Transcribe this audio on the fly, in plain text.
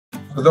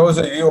For those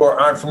of you who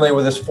aren't familiar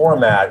with this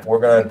format,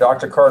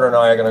 Dr. Carter and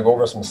I are gonna go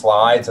over some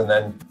slides and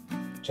then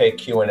take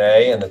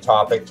Q&A, and the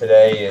topic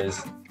today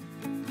is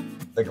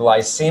the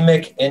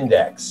glycemic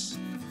index.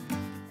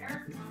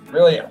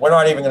 Really, we're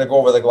not even gonna go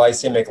over the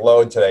glycemic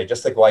load today,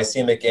 just the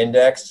glycemic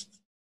index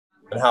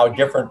and how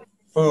different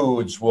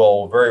foods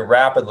will very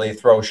rapidly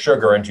throw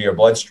sugar into your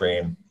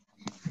bloodstream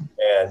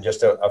and just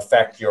to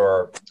affect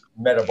your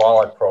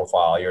metabolic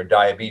profile, your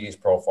diabetes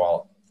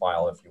profile,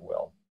 if you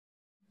will.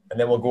 And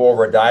then we'll go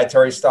over a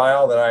dietary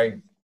style that I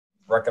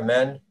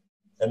recommend.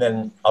 And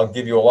then I'll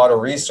give you a lot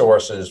of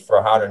resources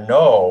for how to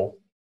know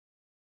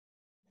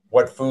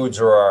what foods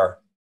throw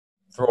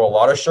a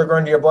lot of sugar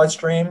into your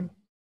bloodstream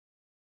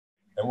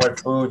and what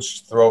foods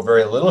throw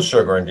very little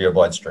sugar into your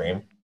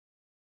bloodstream.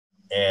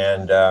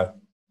 And,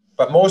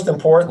 but most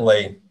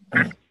importantly,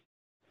 I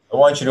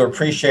want you to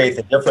appreciate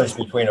the difference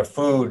between a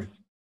food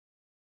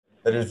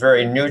that is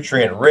very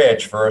nutrient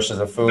rich versus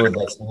a food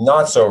that's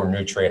not so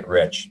nutrient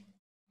rich.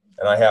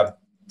 And I have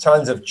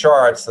tons of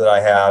charts that I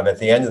have at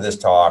the end of this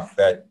talk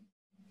that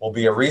will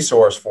be a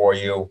resource for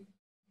you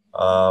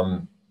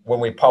when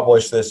we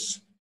publish this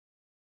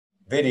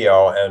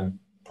video and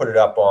put it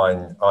up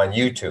on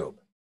YouTube.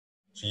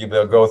 So you'll be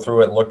able to go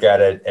through it and look at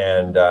it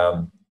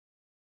and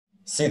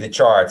see the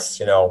charts,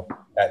 you know,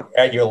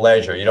 at your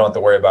leisure. You don't have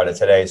to worry about it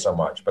today so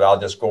much, but I'll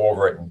just go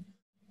over it and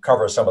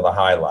cover some of the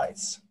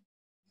highlights.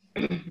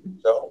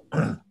 So,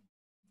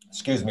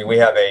 excuse me, we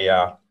have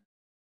a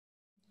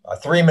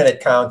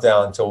 3-minute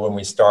countdown until when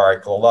we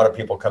start. A lot of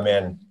people come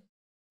in,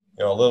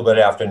 you know, a little bit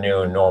after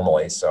noon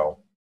normally. So,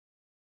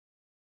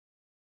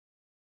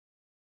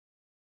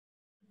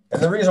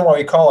 and the reason why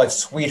we call it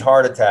sweet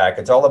heart attack,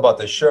 it's all about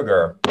the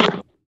sugar.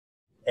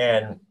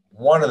 And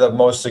one of the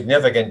most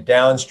significant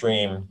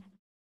downstream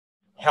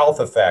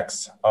health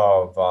effects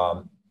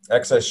of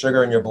excess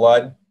sugar in your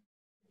blood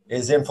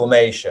is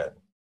inflammation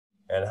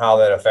and how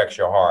that affects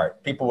your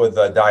heart. People with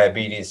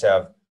diabetes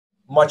have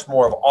much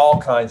more of all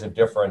kinds of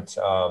different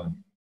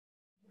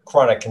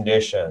chronic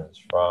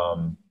conditions,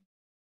 from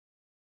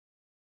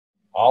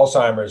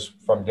Alzheimer's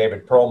from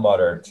David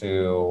Perlmutter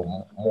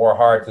to more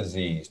heart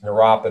disease,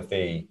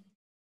 neuropathy,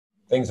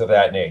 things of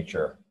that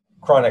nature,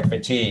 chronic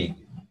fatigue,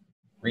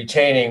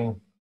 retaining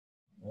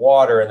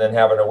water and then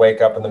having to wake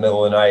up in the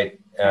middle of the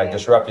night and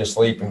disrupt your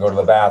sleep and go to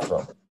the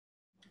bathroom.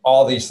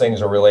 All these things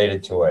are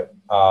related to it.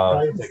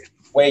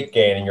 Weight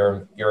gain and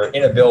your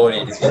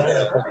inability to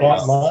get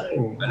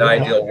an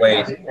ideal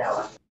weight,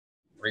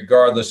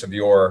 regardless of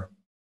your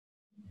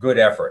good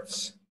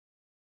efforts.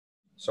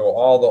 So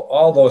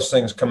all those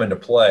things come into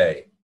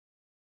play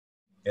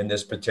in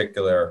this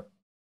particular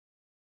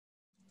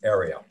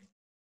area.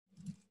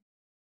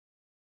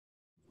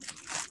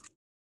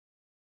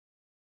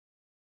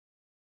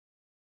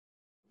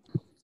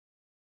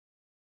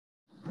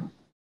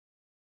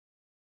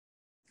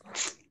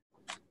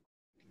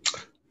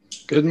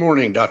 Good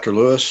morning, Dr.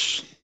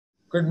 Lewis.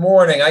 Good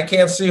morning. I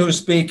can't see who's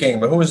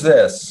speaking, but who is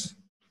this?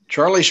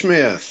 Charlie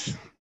Smith.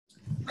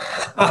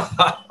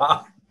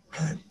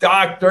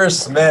 Dr.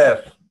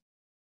 Smith.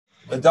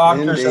 The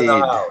doctor's in the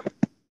Indeed. house.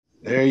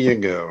 There you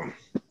go.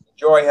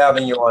 Enjoy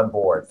having you on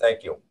board.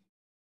 Thank you.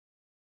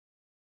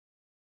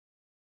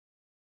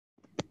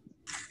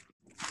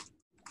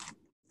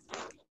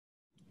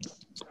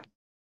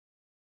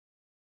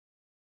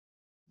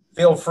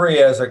 Feel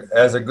free as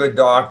a good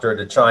doctor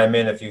to chime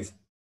in if you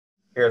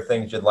hear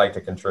things you'd like to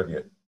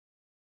contribute.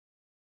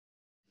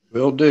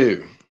 Will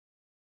do.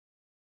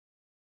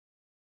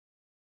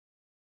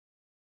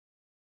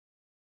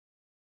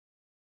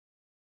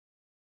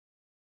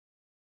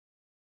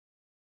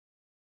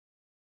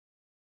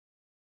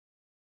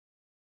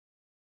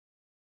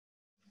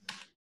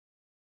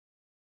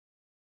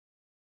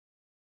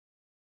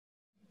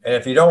 And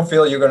if you don't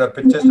feel you're going to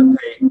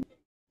participate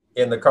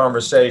in the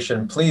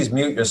conversation, please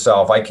mute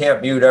yourself. I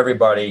can't mute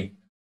everybody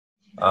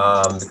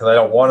because I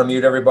don't want to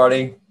mute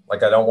everybody.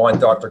 Like I don't want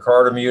Dr.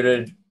 Carter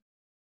muted.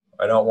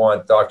 I don't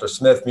want Dr.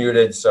 Smith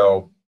muted.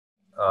 So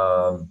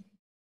to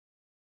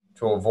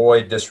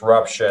avoid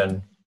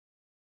disruption,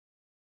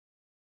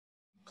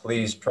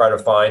 please try to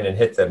find and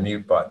hit the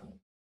mute button.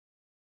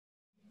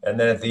 And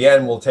then at the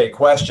end, we'll take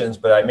questions,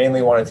 but I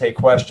mainly want to take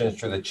questions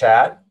through the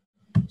chat.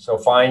 So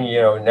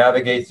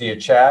navigate through your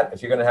chat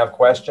if you're going to have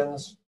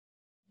questions.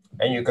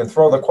 And you can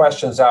throw the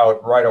questions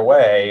out right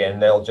away and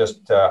they'll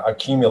just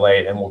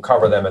accumulate and we'll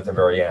cover them at the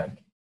very end.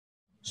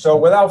 So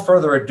without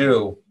further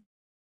ado,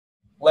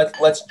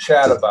 let's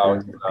chat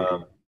about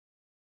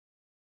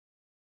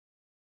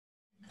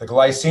the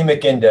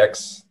glycemic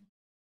index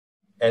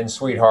and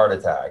sweet heart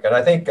attack. And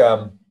I think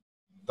the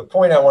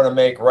point I want to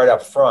make right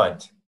up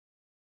front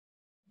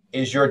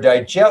is your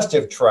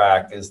digestive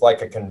tract is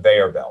like a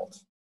conveyor belt,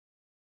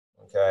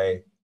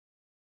 okay?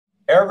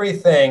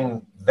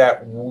 Everything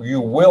that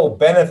you will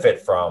benefit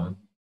from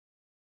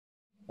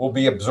will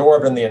be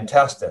absorbed in the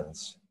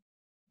intestines.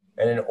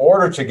 And in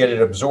order to get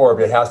it absorbed,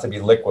 it has to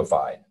be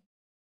liquefied.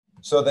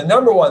 So the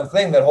number one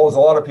thing that holds a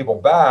lot of people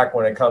back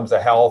when it comes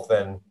to health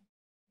and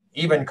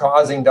even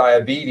causing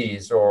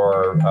diabetes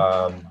or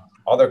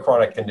other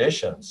chronic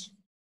conditions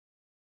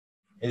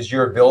is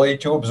your ability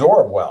to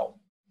absorb well.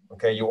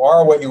 Okay, you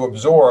are what you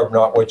absorb,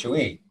 not what you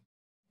eat.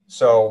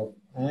 So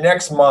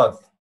next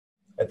month,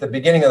 at the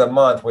beginning of the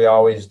month, we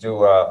always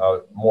do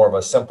a more of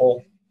a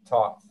simple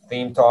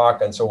theme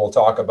talk. And so we'll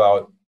talk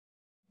about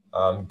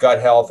gut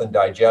health and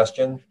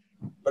digestion,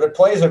 but it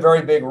plays a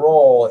very big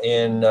role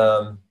in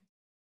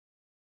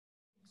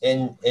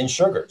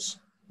sugars.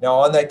 Now,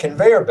 on that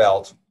conveyor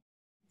belt,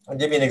 I'll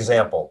give you an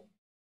example.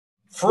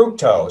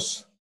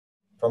 Fructose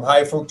from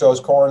high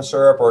fructose corn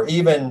syrup or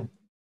even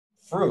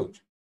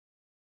fruit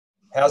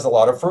has a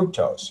lot of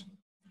fructose.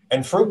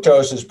 And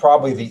fructose is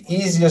probably the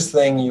easiest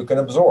thing you can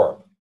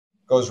absorb.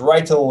 Goes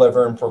right to the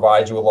liver and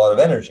provides you a lot of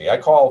energy. I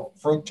call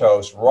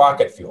fructose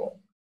rocket fuel.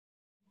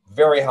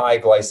 Very high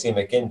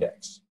glycemic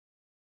index.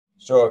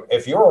 So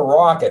if you're a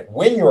rocket,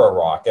 when you're a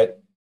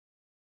rocket,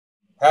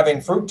 having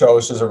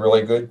fructose is a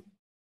really good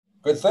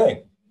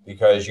thing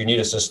because you need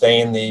to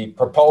sustain the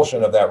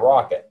propulsion of that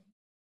rocket.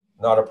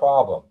 Not a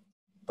problem.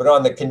 But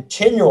on the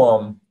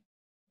continuum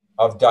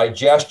of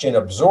digestion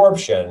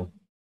absorption,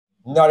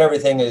 not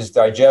everything is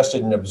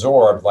digested and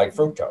absorbed like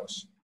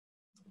fructose.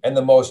 And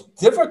the most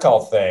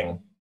difficult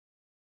thing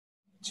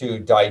to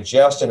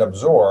digest and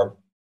absorb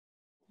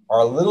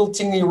are little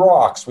teeny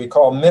rocks we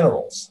call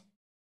minerals.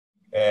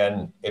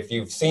 And if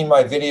you've seen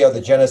my video,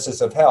 The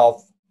Genesis of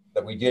Health,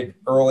 that we did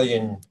early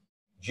in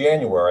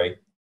January,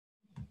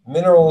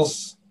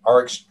 minerals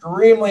are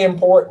extremely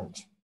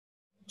important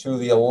to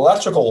the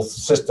electrical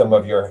system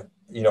of your,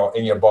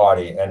 in your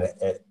body and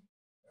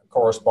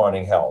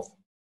corresponding health.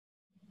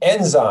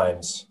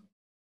 Enzymes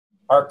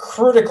are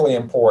critically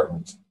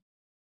important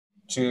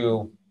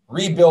to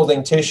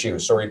rebuilding tissue,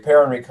 so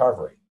repair and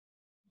recovery.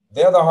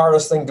 They're the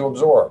hardest thing to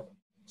absorb.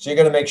 So you're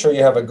going to make sure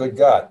you have a good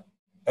gut.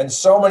 And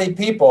so many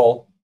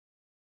people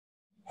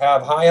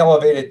have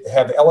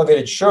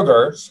elevated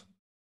sugars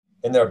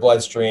in their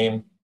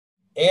bloodstream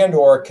and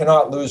or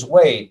cannot lose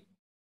weight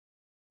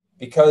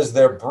because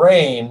their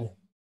brain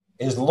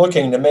is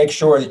looking to make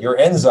sure that your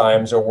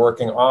enzymes are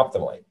working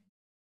optimally.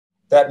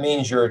 That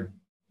means you're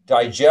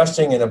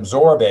digesting and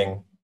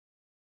absorbing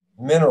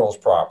minerals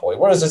properly.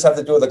 What does this have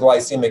to do with the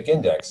glycemic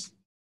index?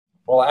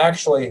 Well,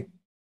 actually,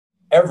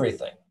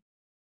 everything.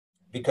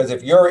 Because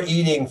if you're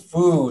eating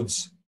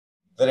foods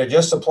that are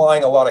just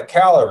supplying a lot of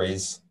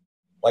calories,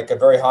 like a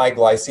very high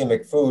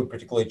glycemic food,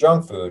 particularly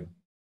junk food,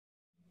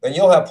 then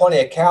you'll have plenty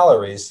of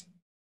calories,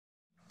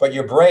 but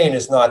your brain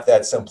is not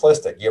that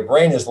simplistic. Your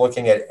brain is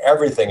looking at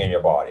everything in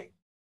your body.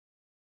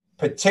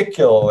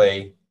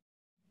 Particularly,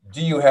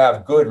 do you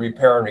have good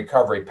repair and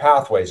recovery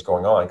pathways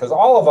going on? Because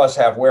all of us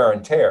have wear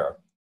and tear.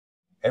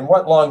 And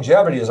what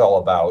longevity is all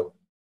about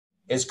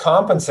is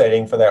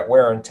compensating for that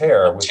wear and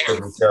tear with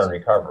good repair and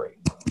recovery.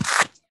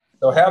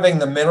 So having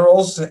the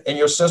minerals in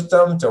your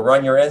system to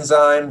run your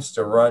enzymes,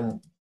 to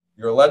run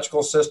your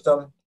electrical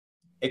system,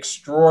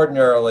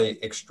 extraordinarily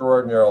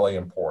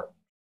important.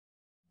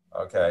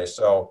 Okay,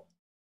 so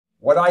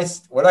what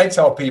I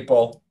tell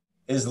people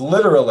is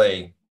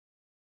literally,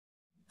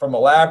 from a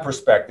lab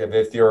perspective,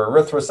 if your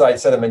erythrocyte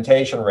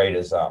sedimentation rate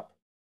is up,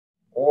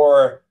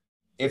 or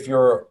if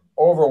you're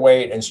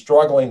overweight and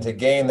struggling to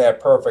gain that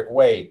perfect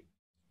weight,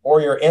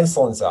 or your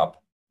insulin's up,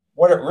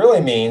 what it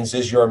really means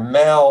is you're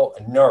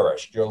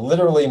malnourished. You're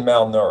literally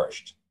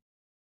malnourished.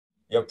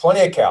 You have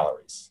plenty of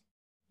calories.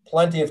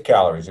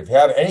 If you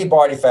have any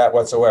body fat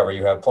whatsoever,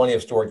 you have plenty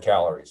of stored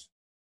calories.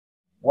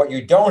 What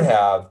you don't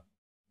have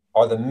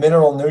are the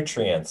mineral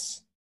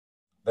nutrients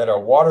that are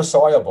water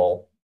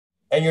soluble,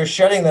 and you're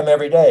shedding them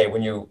every day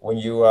when you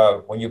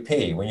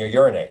pee, when you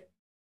urinate.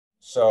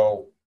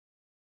 So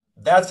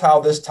that's how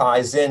this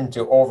ties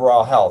into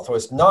overall health. So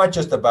it's not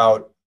just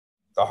about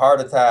the heart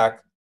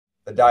attack,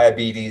 the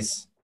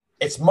diabetes.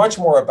 It's much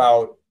more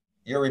about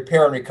your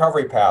repair and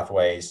recovery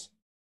pathways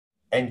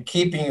and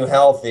keeping you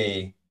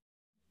healthy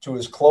to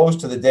as close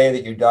to the day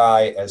that you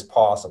die as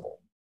possible.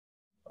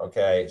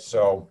 Okay,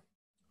 so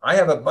I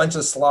have a bunch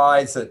of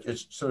slides that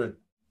just sort of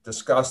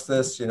discuss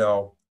this.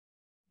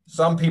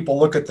 Some people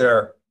look at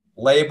their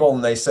label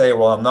and they say,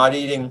 well, I'm not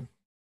eating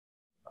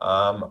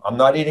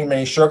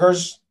many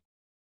sugars,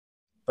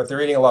 but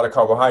they're eating a lot of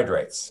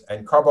carbohydrates.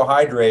 And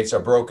carbohydrates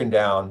are broken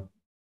down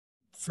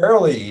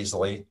fairly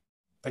easily,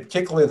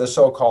 particularly the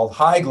so-called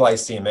high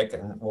glycemic,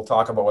 and we'll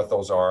talk about what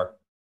those are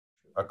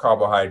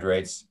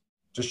carbohydrates,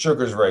 to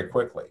sugars very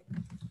quickly.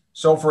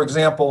 So for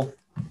example,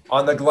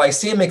 on the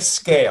glycemic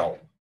scale,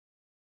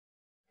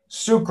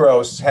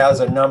 sucrose has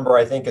a number,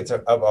 I think it's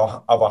of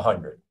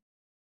 100.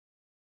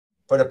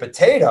 But a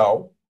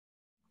potato,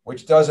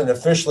 which doesn't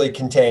officially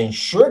contain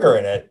sugar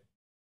in it,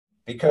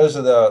 because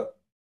of the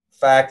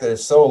fact that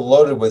it's so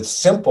loaded with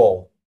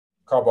simple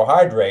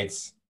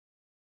carbohydrates,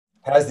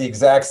 has the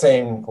exact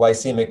same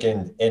glycemic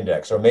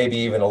index, or maybe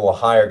even a little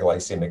higher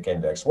glycemic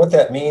index. What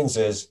that means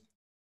is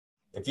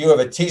if you have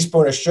a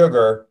teaspoon of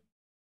sugar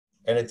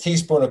and a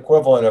teaspoon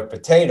equivalent of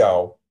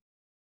potato,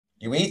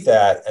 you eat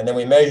that, and then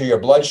we measure your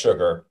blood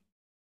sugar,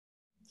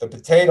 the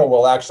potato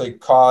will actually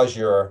cause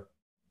your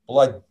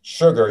blood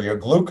sugar, your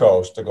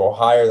glucose, to go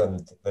higher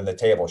than the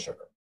table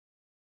sugar.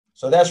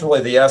 So that's really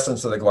the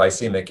essence of the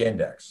glycemic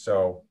index.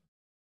 So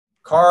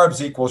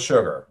carbs equal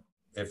sugar.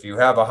 If you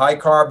have a high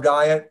carb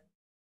diet,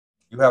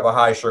 you have a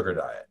high sugar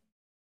diet.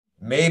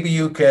 Maybe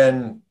you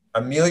can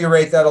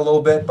ameliorate that a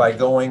little bit by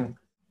going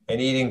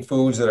and eating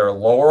foods that are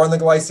lower on the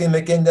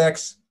glycemic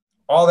index.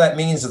 All that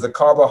means is the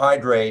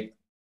carbohydrate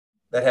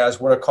that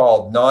has what are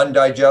called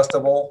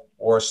non-digestible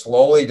or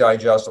slowly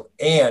digestible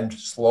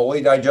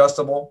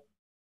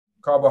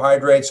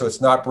carbohydrates, so it's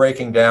not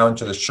breaking down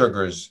to the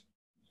sugars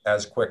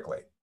as quickly.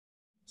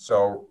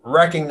 So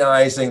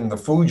recognizing the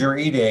food you're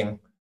eating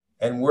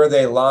and where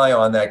they lie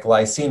on that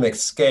glycemic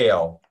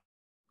scale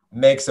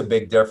makes a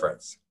big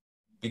difference.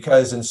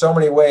 Because in so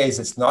many ways,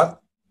 it's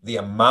not the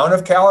amount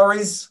of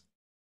calories,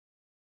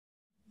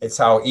 it's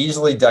how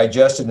easily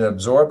digested and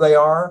absorbed they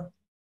are,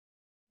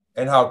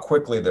 and how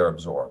quickly they're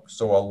absorbed.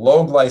 So a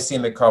low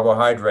glycemic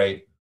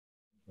carbohydrate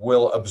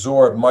will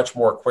absorb much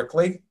more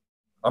quickly.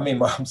 A low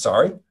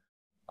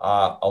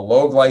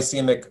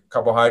glycemic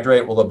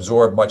carbohydrate will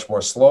absorb much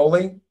more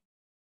slowly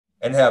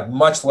and have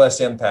much less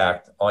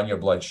impact on your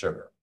blood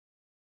sugar.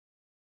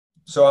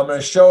 So I'm going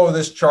to show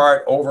this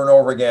chart over and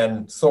over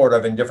again, sort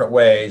of in different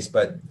ways,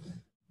 but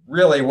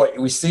really what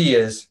we see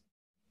is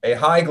a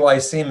high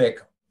glycemic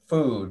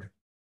food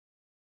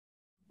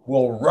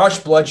will rush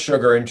blood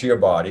sugar into your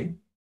body,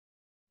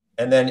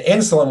 and then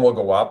insulin will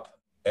go up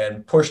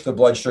and push the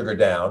blood sugar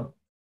down,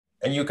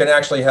 and you can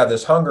actually have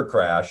this hunger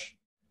crash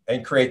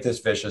and create this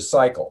vicious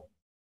cycle.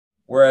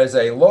 Whereas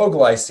a low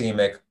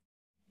glycemic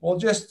will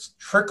just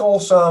trickle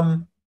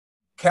some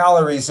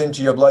calories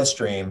into your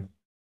bloodstream,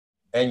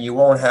 and you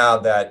won't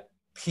have that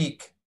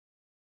peak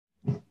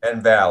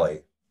and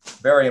valley.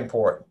 Very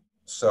important.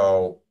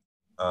 So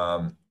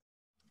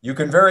you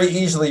can very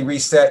easily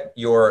reset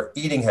your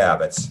eating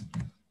habits.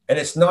 And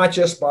it's not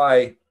just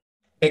by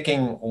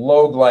picking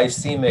low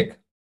glycemic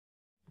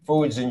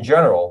foods in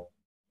general.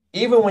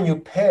 Even when you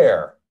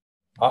pair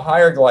a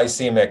higher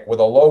glycemic with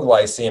a low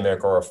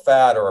glycemic or a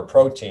fat or a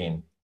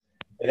protein,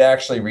 it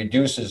actually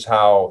reduces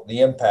how the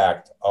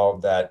impact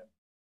of that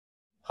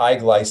high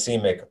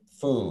glycemic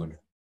food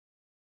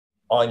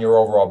on your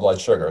overall blood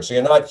sugar. So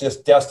you're not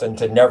just destined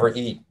to never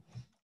eat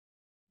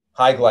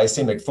high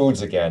glycemic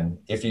foods again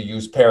if you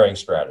use pairing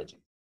strategy.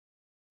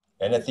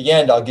 And at the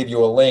end, I'll give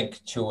you a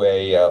link to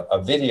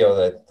a video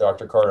that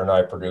Dr. Carter and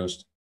I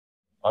produced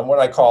on what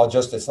I call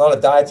it's not a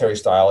dietary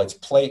style, it's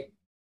plate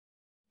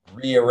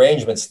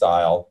rearrangement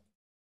style,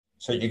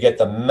 so you get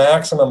the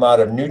maximum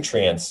amount of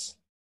nutrients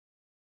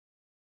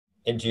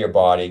into your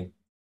body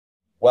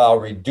while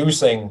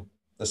reducing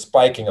the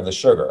spiking of the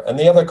sugar. And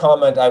the other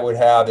comment I would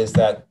have is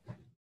that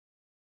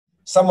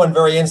someone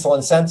very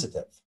insulin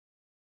sensitive,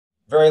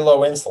 very low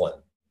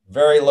insulin,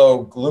 very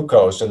low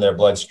glucose in their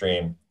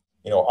bloodstream,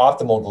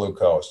 optimal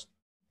glucose,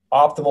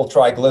 optimal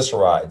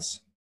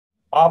triglycerides,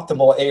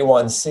 optimal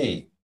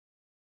A1C.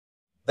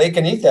 They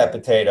can eat that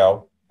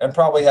potato and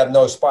probably have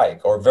no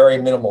spike or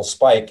very minimal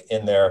spike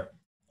in their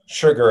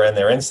sugar and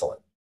their insulin.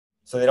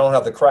 So they don't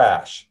have the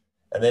crash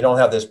and they don't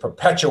have this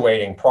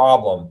perpetuating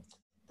problem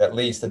that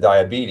leads to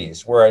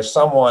diabetes. Whereas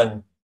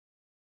someone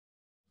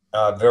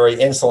very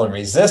insulin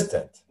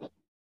resistant,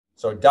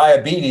 so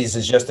diabetes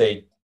is just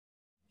a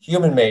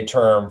human-made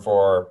term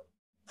for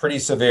pretty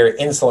severe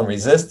insulin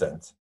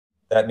resistance.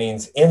 That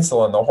means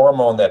insulin, the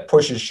hormone that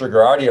pushes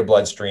sugar out of your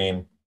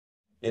bloodstream,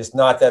 is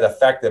not that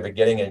effective at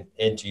getting it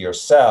into your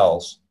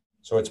cells.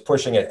 So it's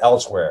pushing it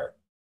elsewhere,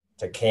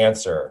 to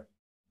cancer,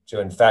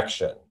 to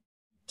infection,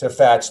 to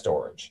fat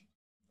storage.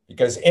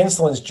 Because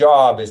insulin's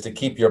job is to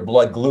keep your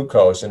blood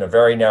glucose in a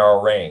very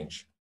narrow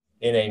range,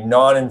 in a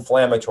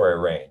non-inflammatory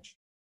range,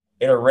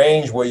 in a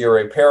range where your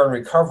repair and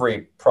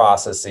recovery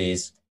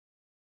processes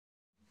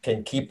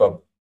can keep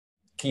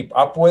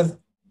up with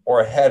or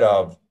ahead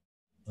of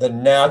the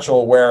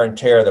natural wear and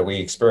tear that we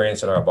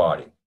experience in our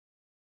body.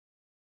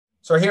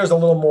 So here's a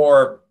little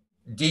more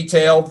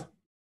detailed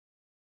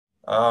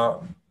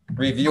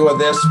review of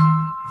this.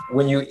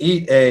 When you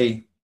eat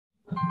a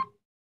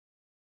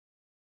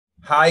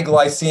high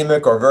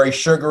glycemic or very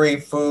sugary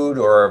food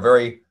or a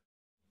very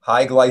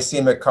high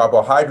glycemic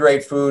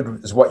carbohydrate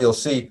food is what you'll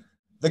see.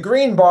 The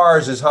green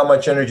bars is how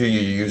much energy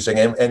you're using.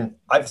 And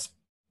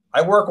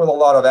I work with a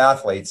lot of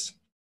athletes,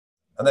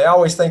 and they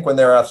always think when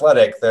they're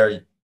athletic,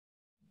 they're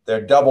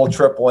double,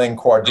 tripling,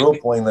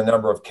 quadrupling the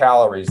number of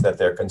calories that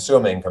they're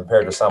consuming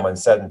compared to someone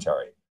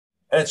sedentary.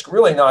 And it's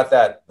really not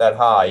that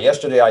high.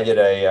 Yesterday, I did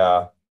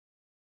a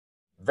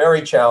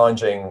very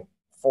challenging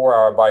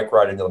 4-hour bike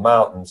ride into the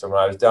mountains. And when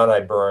I was done,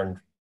 I burned,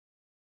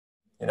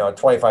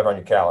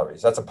 2,500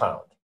 calories. That's a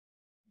pound.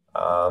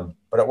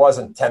 But it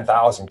wasn't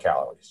 10,000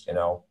 calories,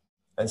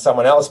 And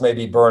someone else may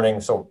be burning.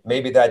 So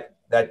maybe that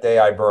day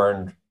I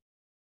burned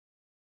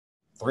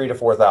 3,000 to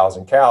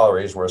 4,000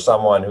 calories, where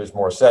someone who's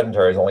more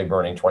sedentary is only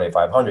burning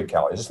 2,500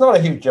 calories. It's not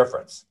a huge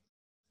difference.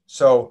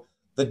 So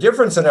the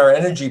difference in our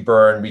energy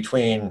burn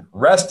between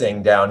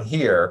resting down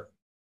here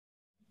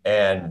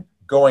and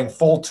going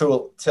full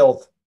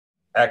tilt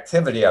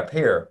activity up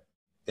here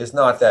is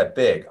not that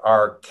big.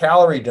 Our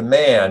calorie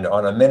demand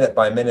on a minute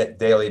by minute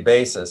daily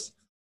basis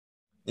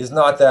is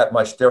not that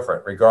much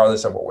different,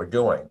 regardless of what we're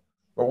doing.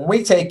 But when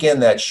we take in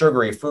that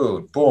sugary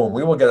food, boom,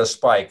 we will get a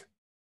spike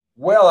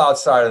well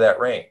outside of that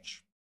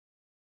range.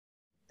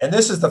 And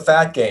this is the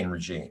fat gain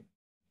regime,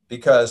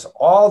 because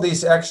all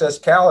these excess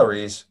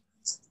calories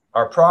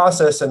are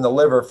processed in the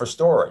liver for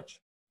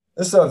storage.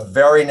 This is a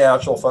very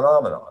natural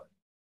phenomenon.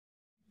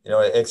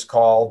 It's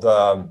called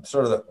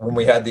when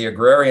we had the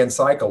agrarian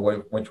cycle,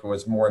 which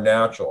was more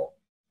natural,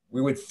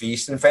 we would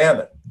feast and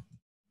famine.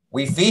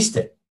 We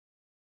feasted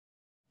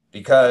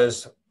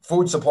because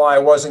food supply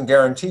wasn't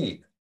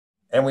guaranteed,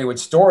 and we would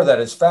store that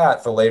as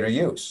fat for later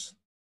use.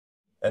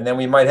 And then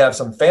we might have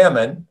some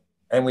famine,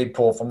 and we'd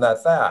pull from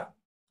that fat.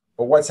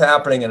 But what's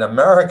happening in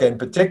America in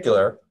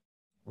particular,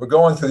 we're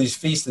going through these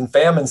feast and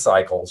famine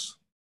cycles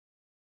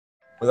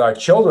with our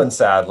children,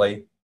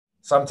 sadly,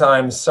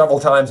 sometimes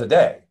several times a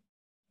day.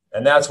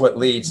 And that's what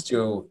leads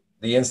to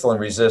the insulin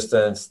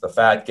resistance, the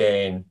fat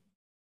gain,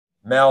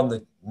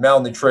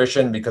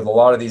 malnutrition, because a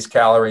lot of these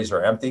calories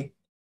are empty,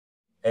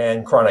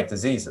 and chronic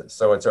diseases.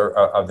 So it's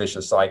a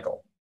vicious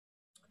cycle.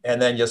 And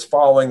then just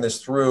following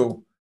this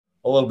through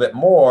a little bit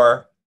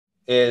more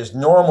is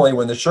normally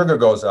when the sugar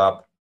goes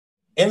up,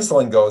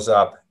 insulin goes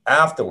up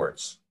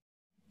afterwards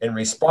in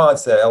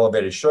response to that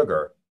elevated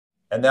sugar.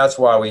 And that's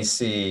why we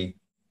see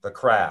the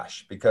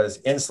crash, because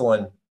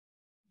insulin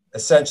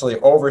essentially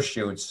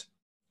overshoots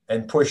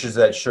and pushes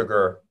that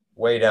sugar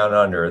way down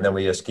under. And then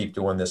we just keep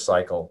doing this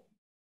cycle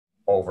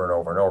over and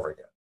over and over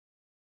again.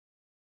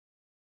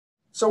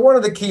 So one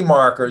of the key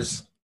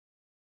markers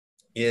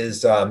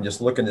is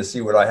just looking to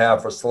see what I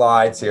have for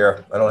slides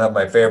here. I don't have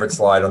my favorite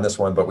slide on this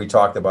one, but we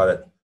talked about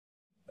it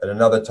at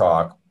another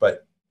talk.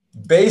 But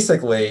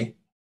basically,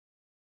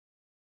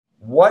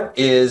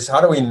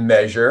 how do we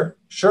measure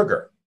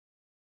sugar?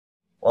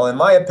 Well, in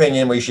my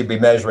opinion, we should be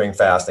measuring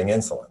fasting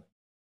insulin.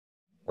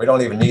 We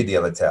don't even need the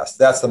other test.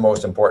 That's the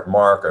most important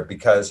marker,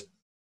 because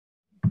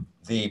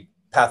the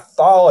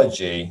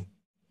pathology,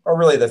 or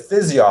really the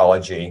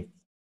physiology,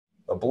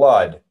 the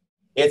blood,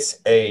 it's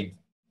a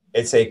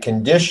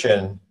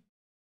condition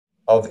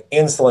of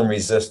insulin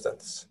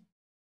resistance.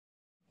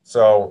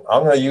 So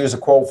I'm going to use a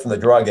quote from the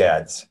drug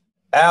ads.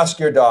 Ask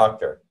your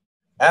doctor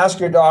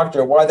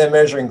why they're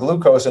measuring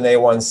glucose in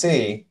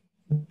A1C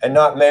and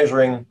not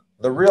measuring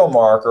the real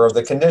marker of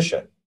the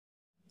condition,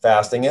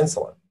 fasting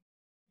insulin.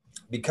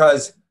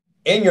 Because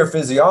in your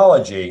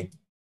physiology,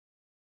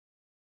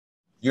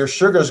 your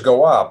sugars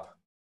go up,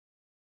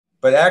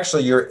 but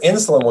actually your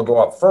insulin will go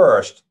up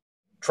first,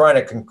 trying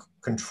to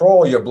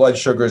control your blood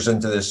sugars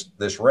into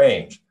this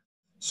range.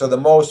 So the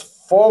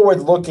most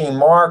forward-looking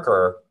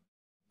marker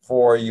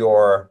for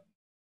your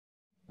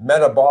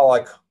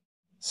metabolic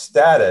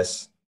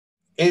status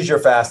is your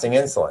fasting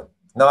insulin,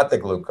 not the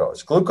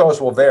glucose.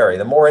 Glucose will vary.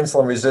 The more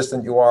insulin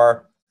resistant you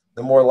are,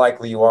 the more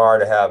likely you are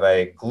to have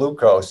a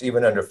glucose,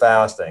 even under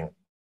fasting,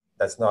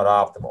 that's not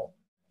optimal.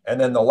 And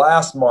then the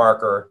last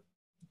marker,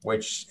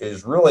 which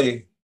is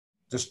really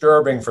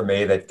disturbing for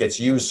me, that gets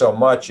used so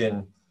much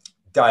in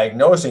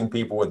diagnosing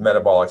people with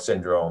metabolic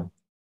syndrome,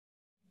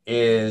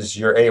 is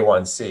your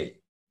A1C.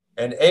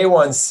 And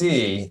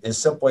A1C is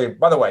simply,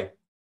 by the way,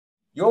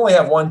 you only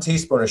have 1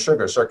 teaspoon of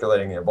sugar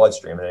circulating in your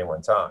bloodstream at any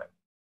one time.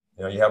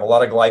 You have a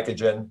lot of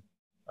glycogen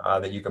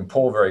that you can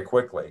pull very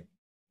quickly.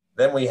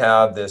 Then we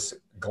have this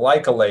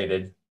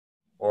glycolated,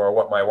 or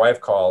what my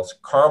wife calls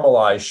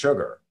caramelized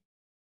sugar.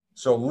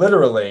 So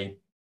literally,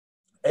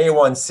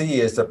 A1C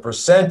is the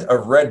percent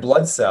of red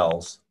blood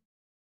cells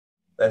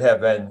that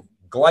have been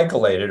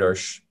glycolated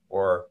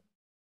or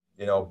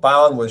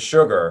bound with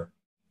sugar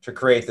to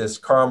create this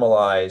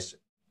caramelized,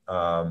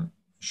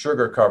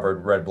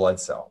 sugar-covered red blood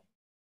cell.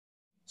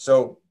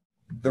 So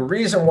the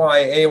reason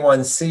why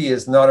A1C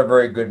is not a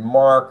very good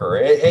marker,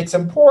 it's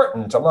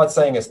important. I'm not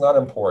saying it's not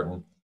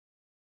important,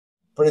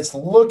 but it's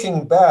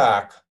looking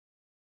back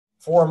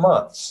 4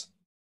 months.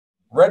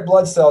 Red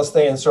blood cells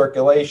stay in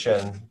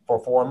circulation for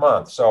 4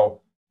 months.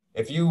 So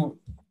if you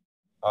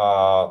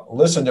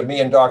listen to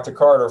me and Dr.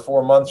 Carter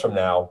 4 months from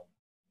now,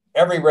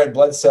 every red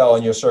blood cell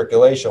in your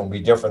circulation will be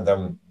different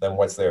than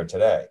what's there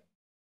today.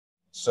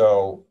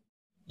 So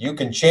you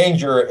can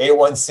change your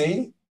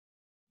A1C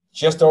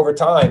just over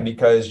time,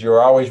 because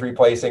you're always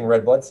replacing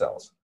red blood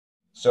cells.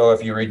 So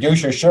if you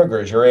reduce your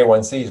sugars, your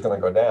A1C is going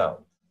to go down.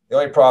 The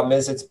only problem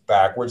is it's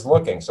backwards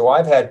looking. So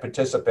I've had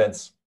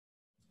participants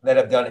that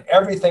have done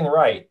everything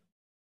right,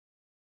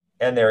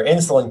 and their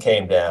insulin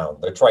came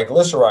down, their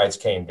triglycerides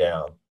came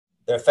down,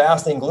 their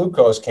fasting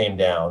glucose came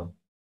down.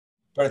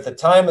 But at the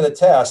time of the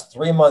test,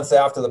 3 months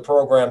after the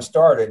program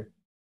started,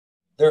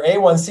 their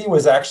A1C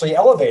was actually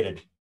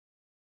elevated.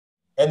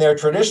 And their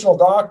traditional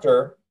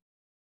doctor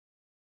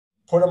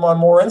put them on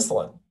more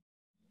insulin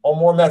or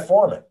more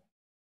metformin.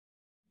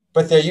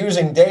 But they're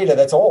using data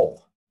that's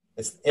old.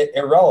 It's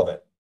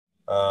irrelevant.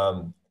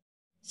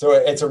 So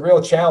it's a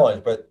real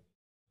challenge. But,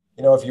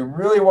 if you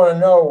really want to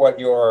know what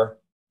your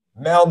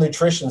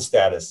malnutrition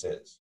status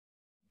is,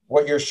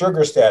 what your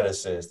sugar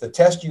status is, the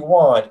test you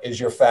want is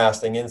your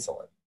fasting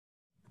insulin.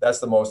 That's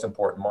the most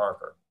important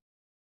marker.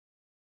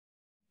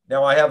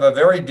 Now, I have a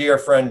very dear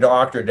friend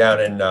doctor down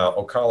in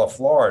Ocala,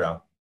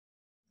 Florida,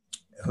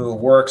 who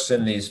works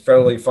in these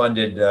federally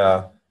funded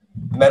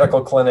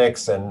medical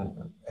clinics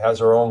and has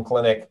her own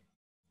clinic.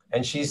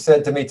 And she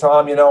said to me,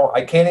 Tom,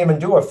 I can't even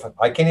do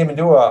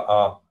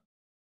a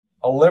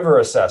liver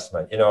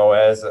assessment,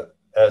 as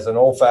an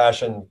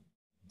old-fashioned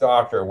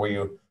doctor, where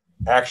you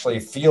actually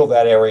feel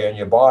that area in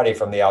your body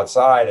from the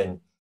outside, and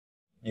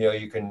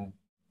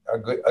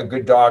a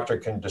good doctor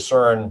can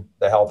discern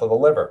the health of the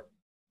liver.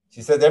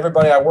 She said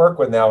everybody I work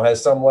with now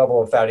has some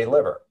level of fatty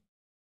liver.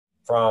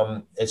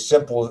 From as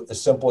simple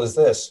as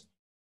this: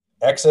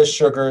 excess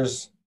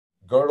sugars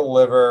go to the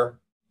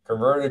liver,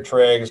 converted to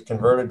trigs,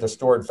 converted to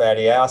stored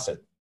fatty acid.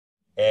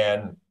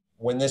 And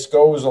when this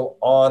goes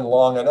on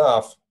long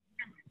enough,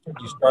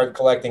 you start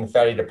collecting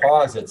fatty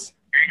deposits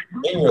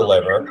in your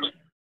liver.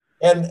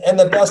 And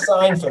the best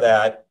sign for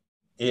that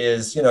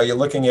is, you're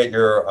looking at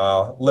your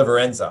liver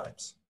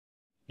enzymes.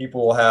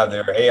 People will have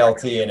their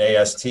ALT and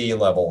AST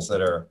levels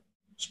that are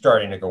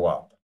starting to go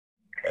up.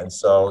 And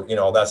so,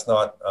 that's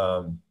not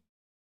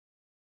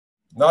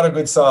a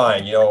good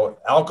sign.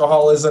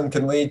 Alcoholism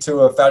can lead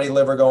to a fatty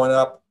liver going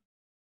up,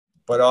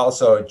 but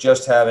also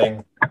just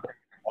having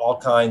all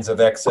kinds of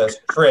excess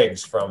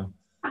trigs from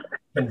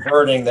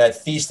converting that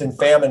feast and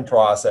famine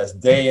process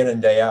day in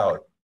and day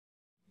out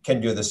can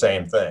do the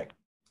same thing.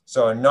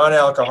 So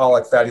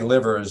non-alcoholic fatty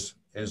liver is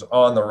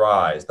on the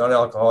rise.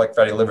 Non-alcoholic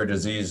fatty liver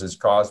disease is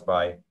caused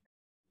by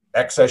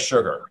excess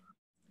sugar.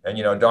 And,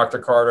 Dr.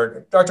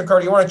 Carter,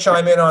 you want to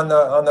chime in on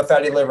the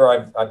fatty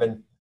liver? I've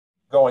been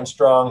going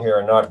strong here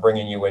and not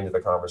bringing you into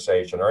the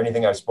conversation or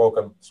anything I've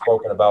spoken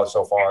about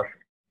so far.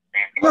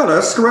 No,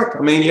 that's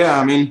correct. We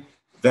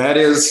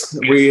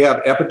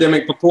have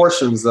epidemic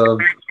proportions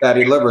of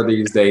fatty liver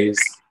these days,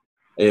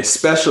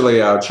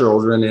 especially our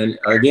children. And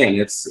again,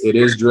 it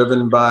is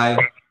driven by,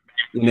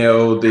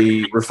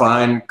 the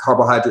refined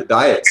carbohydrate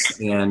diets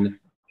and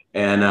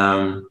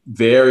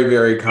very,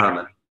 very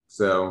common.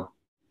 So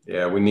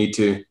yeah, we need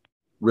to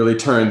really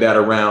turn that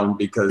around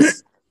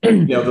because,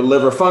 the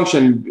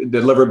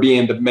liver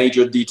being the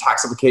major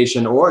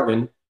detoxification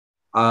organ,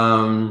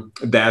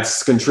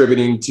 that's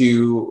contributing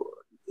to,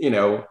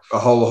 a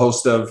whole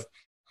host of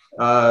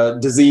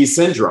disease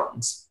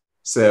syndromes.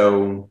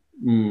 So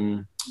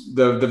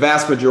the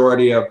vast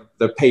majority of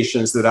the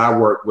patients that I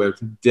work with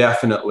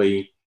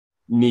definitely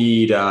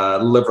need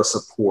liver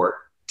support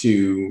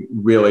to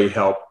really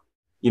help,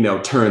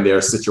 turn their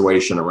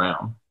situation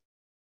around.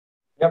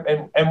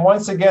 Yep. And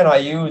once again, I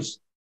use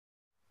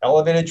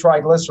elevated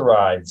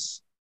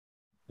triglycerides,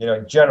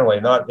 generally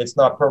it's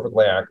not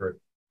perfectly accurate.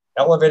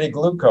 Elevated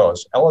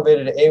glucose,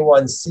 elevated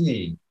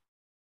A1C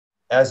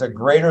as a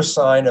greater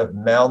sign of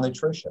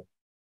malnutrition.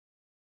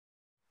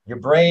 Your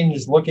brain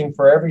is looking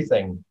for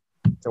everything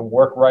to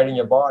work right in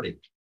your body.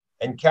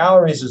 And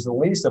calories is the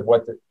least of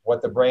what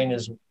the brain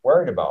is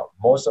worried about.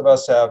 Most of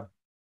us have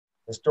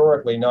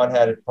historically not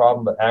had a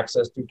problem with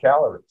access to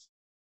calories.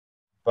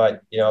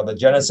 But, the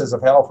genesis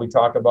of health, we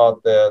talk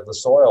about the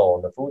soil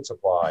and the food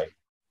supply,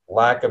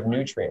 lack of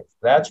nutrients.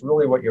 That's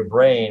really what your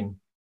brain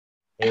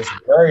is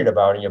worried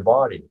about in your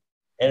body.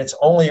 And its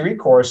only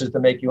recourse is to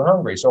make you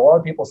hungry. So a lot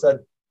of people said,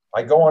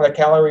 I go on a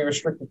calorie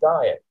restricted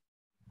diet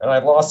and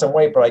I've lost some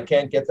weight, but I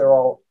can't get there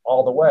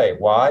all the way.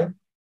 Why?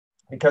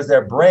 Because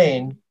their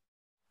brain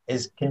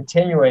is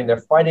continuing,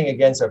 they're fighting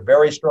against a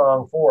very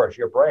strong force,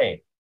 your brain,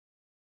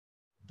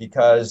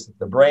 because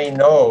the brain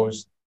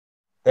knows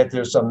that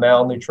there's some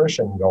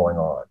malnutrition going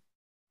on.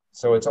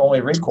 So its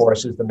only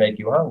recourse is to make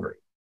you hungry.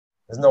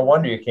 There's no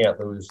wonder you can't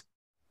lose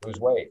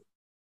weight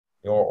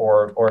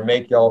or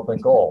make the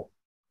ultimate goal.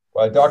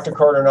 Well, Dr.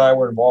 Carter and I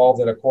were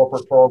involved in a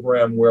corporate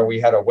program where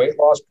we had a weight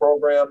loss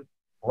program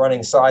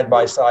running side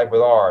by side with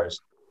ours,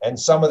 and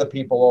some of the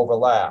people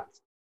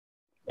overlapped.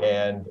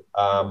 And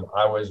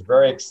I was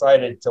very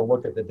excited to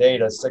look at the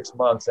data 6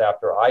 months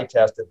after I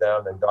tested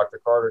them and Dr.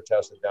 Carter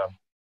tested them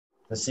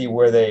to see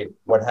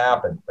what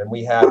happened. And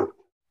we had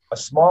a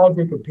small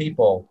group of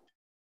people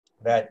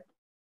that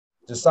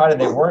decided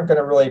they weren't going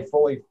to really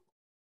fully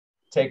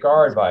take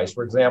our advice.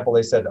 For example,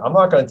 they said, I'm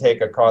not going to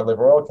take a cod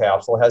liver oil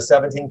capsule. It has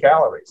 17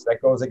 calories.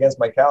 That goes against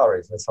my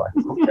calories. And it's like,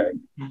 okay.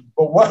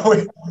 But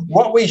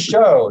what we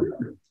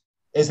showed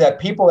is that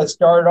people that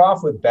started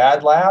off with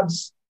bad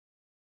labs,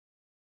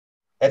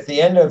 at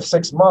the end of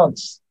 6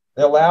 months,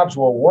 their labs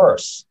were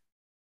worse.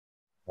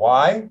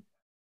 Why?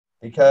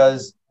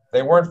 Because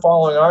they weren't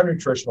following our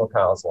nutritional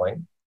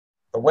counseling.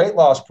 The weight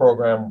loss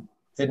program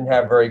didn't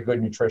have very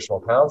good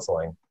nutritional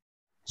counseling.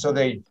 So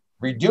they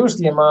reduced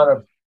the amount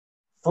of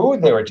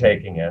food they were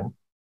taking in.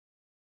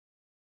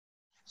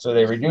 So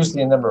they reduced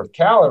the number of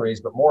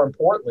calories, but more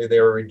importantly, they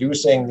were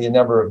reducing the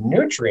number of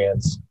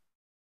nutrients,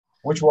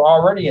 which were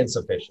already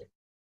insufficient.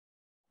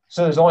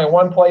 So there's only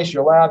one place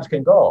your labs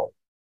can go,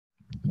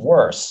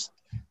 worse.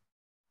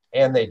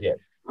 And they did.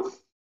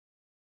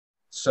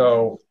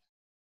 So,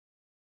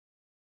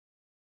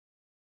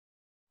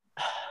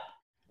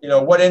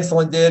 what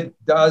insulin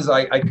does,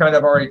 I kind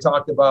of already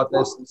talked about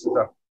this. This is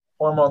a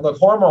hormone. Look,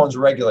 hormones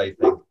regulate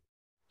things.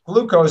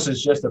 Glucose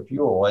is just a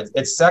fuel.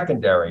 It's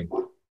secondary.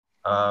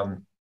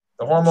 The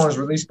hormone is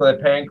released by the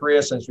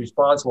pancreas and it's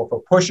responsible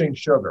for pushing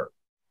sugar.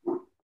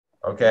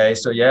 Okay,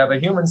 so you have a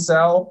human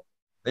cell,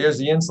 there's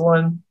the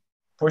insulin,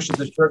 pushes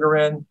the sugar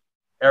in,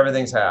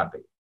 everything's happy.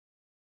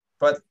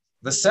 But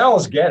the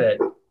cells get it,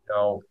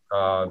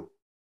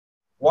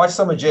 watch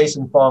some of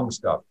Jason Fung's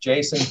stuff.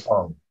 Jason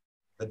Fung,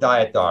 the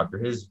diet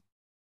doctor,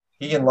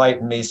 he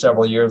enlightened me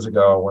several years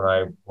ago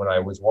when I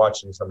was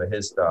watching some of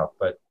his stuff.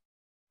 But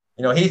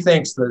he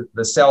thinks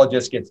the cell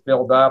just gets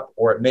filled up,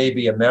 or it may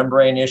be a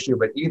membrane issue,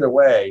 but either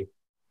way,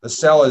 the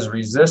cell is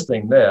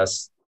resisting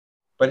this.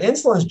 But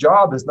insulin's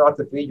job is not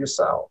to feed your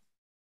cell.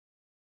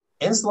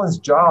 Insulin's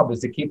job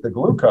is to keep the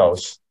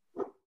glucose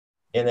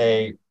in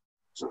a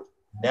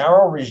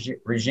narrow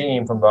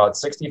regime from about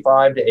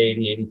 65 to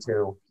 80,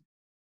 82,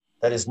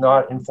 that is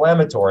not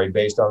inflammatory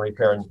based on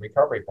repair and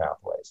recovery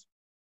pathways.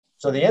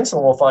 So the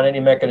insulin will find any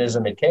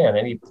mechanism it can,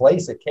 any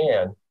place it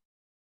can,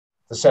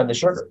 to send the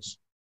sugars.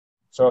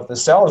 So if the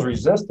cell is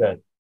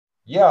resistant,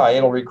 yeah,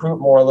 it'll recruit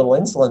more little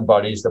insulin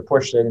buddies to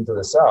push it into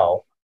the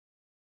cell.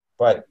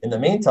 But in the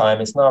meantime,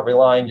 it's not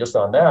relying just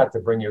on that to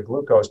bring your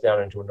glucose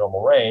down into a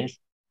normal range.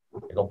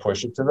 It'll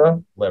push it to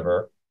the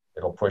liver.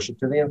 It'll push it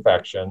to the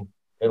infection.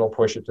 It'll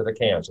push it to the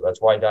cancer.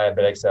 That's why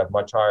diabetics have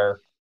much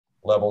higher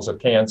levels of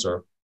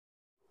cancer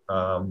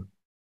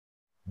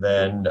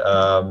than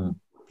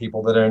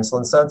people that are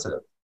insulin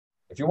sensitive.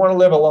 If you want to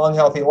live a long,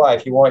 healthy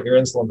life, you want your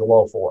insulin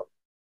below 4.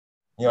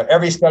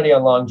 Every study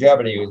on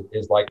longevity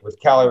is like with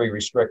calorie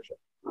restriction.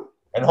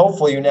 And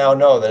hopefully you now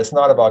know that it's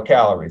not about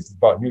calories, it's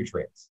about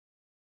nutrients.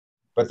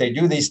 But they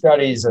do these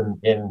studies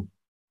in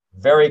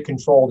very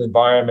controlled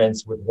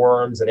environments with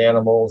worms and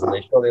animals, and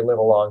they show they live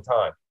a long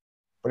time.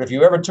 But if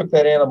you ever took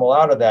that animal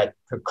out of that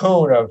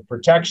cocoon of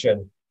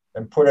protection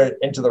and put it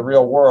into the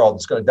real world,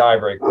 it's going to die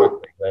very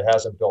quickly. It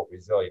hasn't built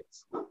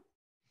resilience.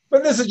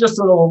 But this is just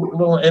a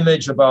little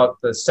image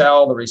about the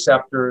cell, the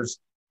receptors,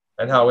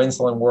 and how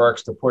insulin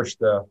works to push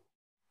the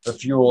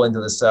fuel into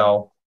the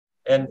cell.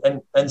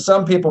 And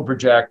some people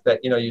project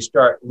that, you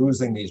start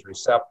losing these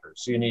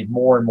receptors. So you need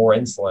more and more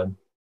insulin.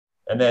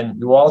 And then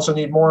you also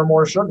need more and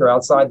more sugar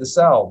outside the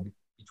cell,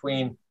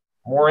 between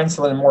more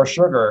insulin and more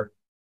sugar,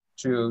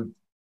 to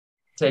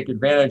take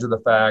advantage of the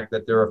fact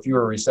that there are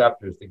fewer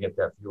receptors to get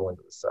that fuel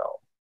into the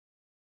cell.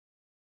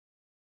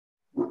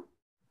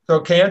 So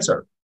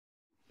cancer,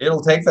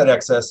 it'll take that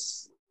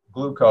excess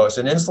glucose,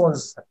 and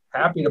insulin's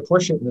happy to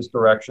push it in this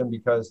direction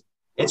because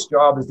its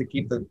job is to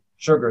keep the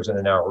sugars in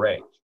a narrow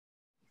range.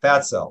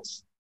 Fat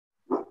cells,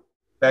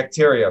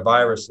 bacteria,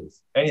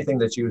 viruses, anything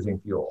that's using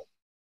fuel.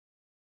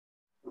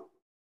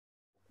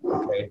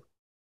 Okay,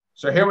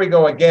 so here we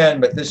go again,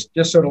 but this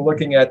just sort of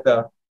looking at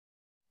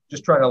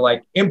just trying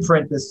to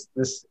imprint this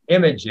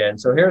image in.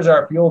 So here's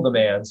our fuel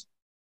demands,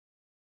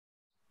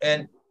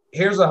 and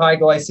here's a high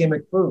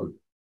glycemic food,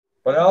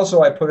 but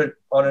also I put it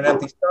on an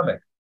empty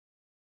stomach.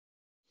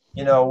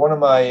 One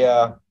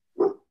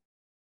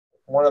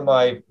of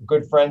my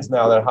good friends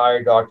now that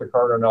hired Dr.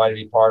 Carter and I to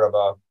be part of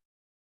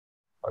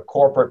a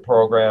corporate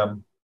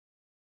program,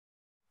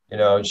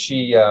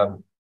 she her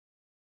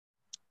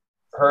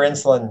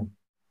insulin,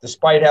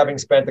 despite having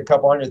spent a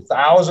couple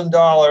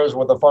 $100,000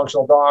 with a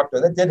functional doctor,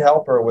 that did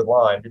help her with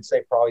Lyme, did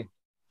say probably,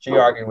 she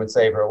argued, would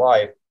save her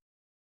life.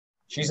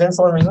 She's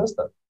insulin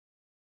resistant.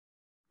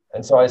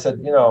 And so I said,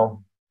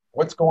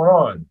 what's going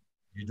on?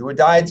 You do a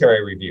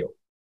dietary review,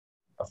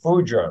 a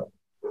food journal,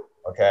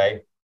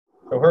 okay?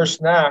 So her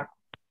snack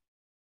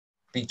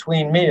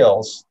between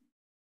meals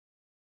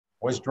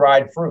was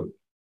dried fruit,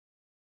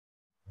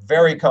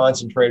 very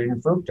concentrated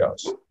in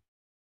fructose.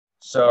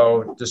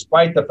 So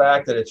despite the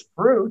fact that it's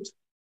fruit,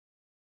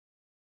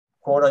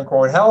 quote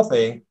unquote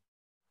healthy,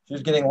 she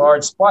was getting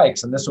large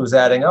spikes, and this was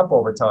adding up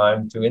over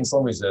time to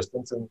insulin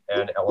resistance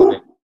and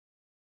elevated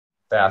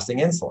fasting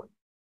insulin.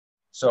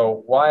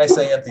 So why I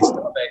say empty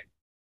stomach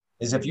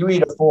is if you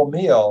eat a full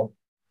meal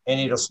and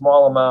eat a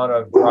small amount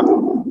of dry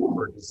food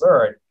for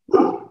dessert,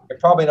 you're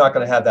probably not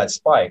going to have that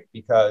spike,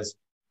 because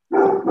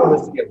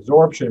it's the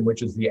absorption,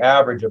 which is the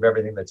average of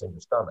everything that's in your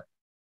stomach.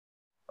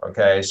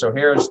 Okay, so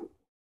here's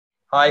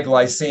high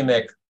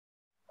glycemic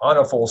on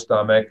a full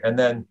stomach. And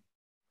then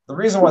the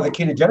reason why the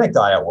ketogenic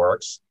diet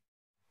works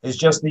is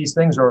just these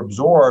things are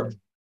absorbed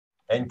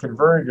and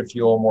converted to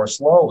fuel more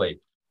slowly.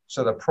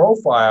 So the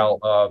profile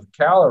of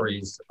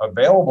calories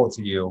available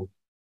to you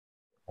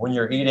when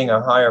you're eating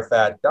a higher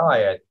fat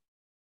diet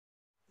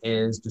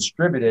is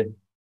distributed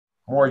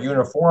more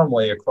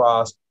uniformly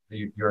across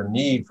your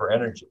need for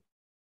energy.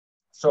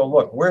 So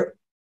look,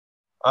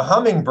 a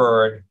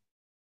hummingbird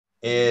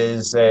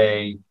is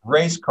a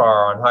race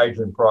car on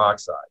hydrogen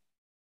peroxide.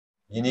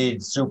 You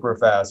need super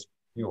fast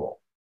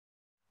fuel,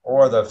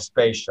 or the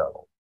space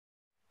shuttle.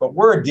 But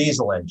we're a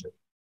diesel engine.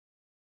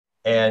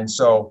 And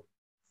so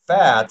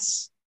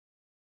fats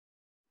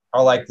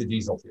are like the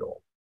diesel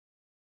fuel.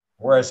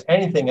 Whereas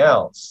anything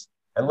else,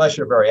 unless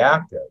you're very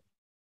active,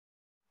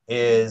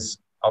 is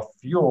a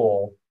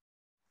fuel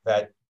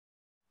that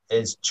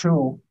is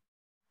too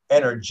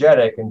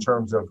energetic in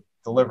terms of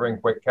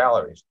delivering quick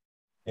calories.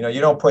 You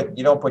don't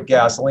put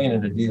gasoline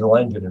in a diesel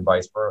engine and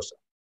vice versa.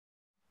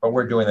 but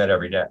we're doing that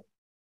every day.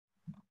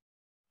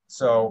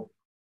 So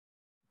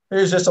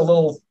here's just a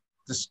little,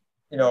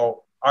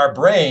 our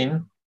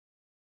brain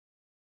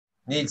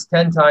needs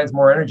 10 times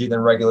more energy than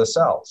regular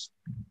cells.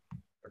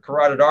 The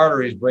carotid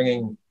artery is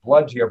bringing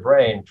blood to your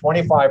brain,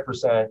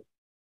 25%.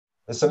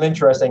 There's some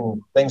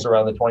interesting things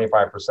around the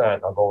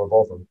 25%. I'll go over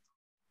both of them.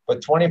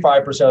 But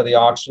 25% of the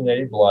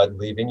oxygenated blood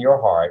leaving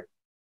your heart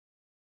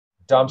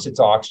dumps its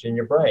oxygen in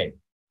your brain.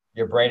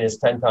 Your brain is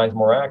 10 times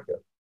more active.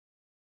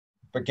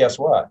 But guess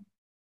what?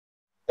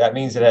 That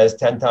means it has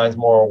 10 times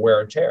more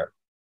wear and tear.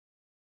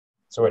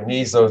 So it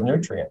needs those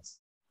nutrients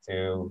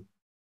to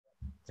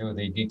do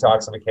the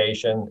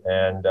detoxification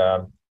and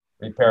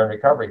repair and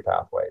recovery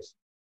pathways.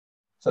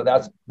 So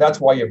that's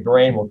why your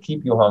brain will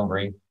keep you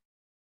hungry,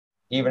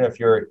 even if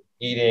you're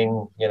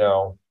eating,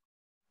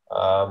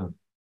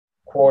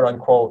 quote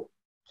unquote,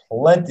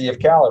 plenty of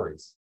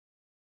calories.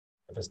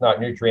 If it's not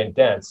nutrient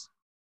dense,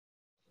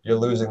 you're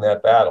losing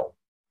that battle.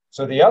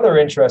 So the other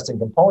interesting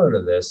component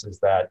of this is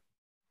that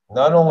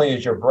not only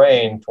is your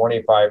brain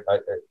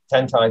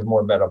 10 times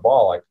more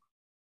metabolic,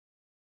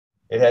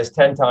 it has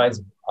 10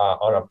 times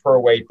on a per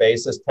weight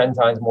basis, 10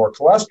 times more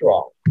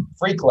cholesterol,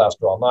 free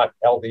cholesterol, not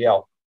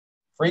LDL,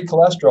 free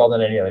cholesterol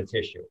than any other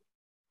tissue.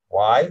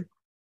 Why?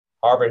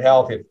 Harvard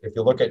Health, if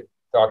you look at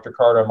Dr.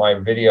 Carter and my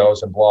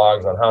videos and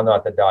blogs on how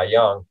not to die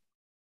young,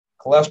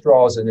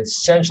 cholesterol is an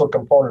essential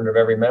component of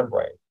every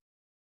membrane.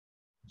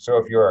 So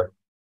if you're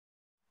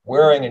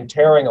wearing and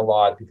tearing a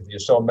lot because you're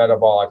so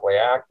metabolically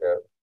active,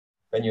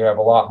 then you have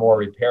a lot more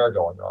repair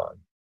going on.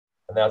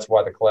 And that's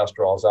why the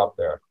cholesterol is up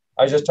there.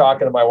 I was just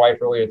talking to my wife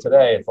earlier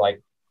today. It's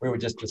like we were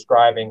just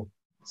describing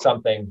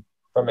something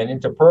from an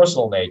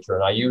interpersonal nature,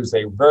 and I use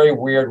a very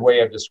weird way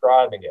of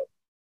describing it.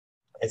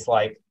 It's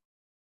like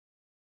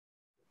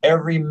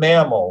every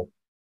mammal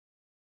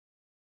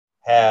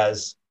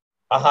has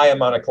a high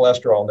amount of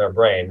cholesterol in their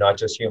brain, not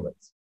just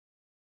humans.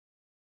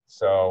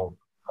 So,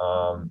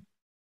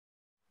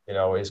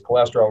 is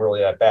cholesterol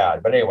really that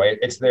bad? But anyway,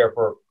 it's there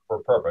for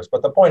purpose.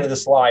 But the point of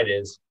this slide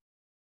is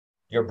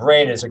your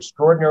brain is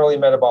extraordinarily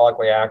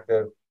metabolically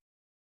active.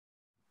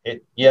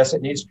 Yes,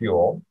 it needs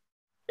fuel.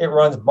 It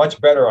runs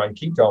much better on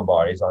ketone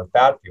bodies, on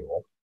fat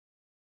fuel,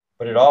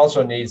 but it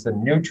also needs the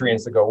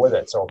nutrients to go with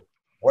it. So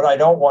what I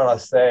don't want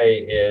to say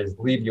is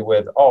leave you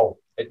with, oh,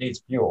 it needs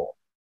fuel.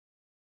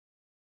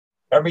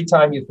 Every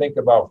time you think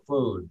about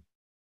food,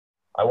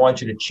 I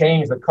want you to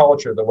change the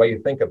culture, the way you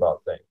think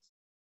about things.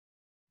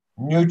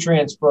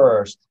 Nutrients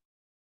first,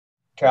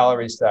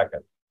 calories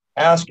second.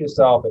 Ask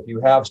yourself if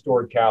you have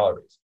stored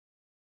calories.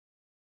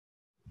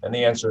 And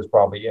the answer is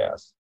probably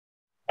yes.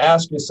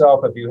 Ask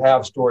yourself if you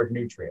have stored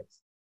nutrients.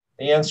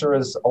 The answer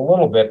is a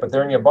little bit, but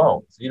they're in your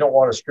bones. You don't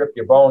want to strip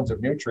your bones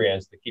of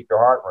nutrients to keep your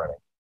heart running.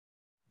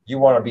 You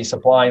want to be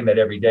supplying that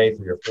every day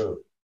through your food.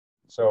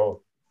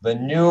 So the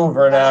new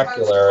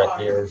vernacular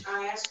is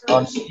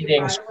I'm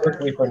eating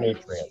strictly for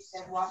nutrients.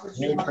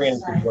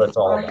 Nutrients is what it's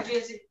all about.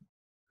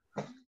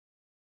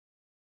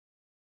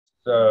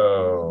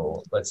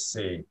 So let's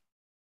see.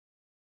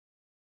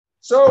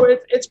 So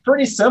it's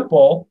pretty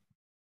simple.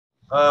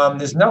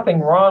 There's nothing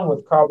wrong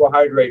with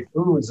carbohydrate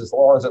foods as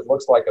long as it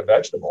looks like a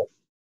vegetable.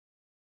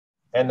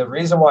 And the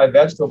reason why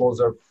vegetables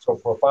are so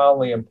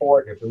profoundly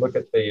important, if you look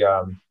at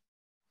the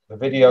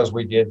videos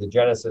we did, the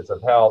Genesis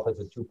of Health, it's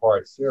a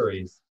 2-part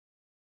series,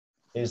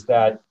 is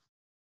that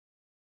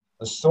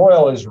the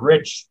soil is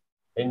rich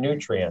in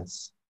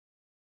nutrients,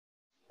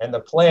 and the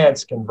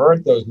plants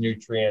convert those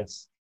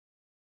nutrients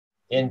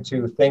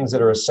into things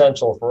that are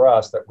essential for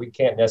us that we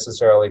can't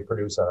necessarily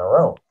produce on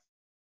our own.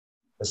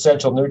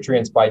 Essential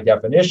nutrients, by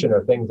definition,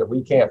 are things that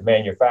we can't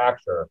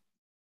manufacture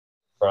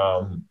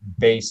from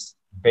base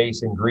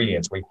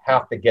ingredients. We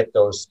have to get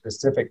those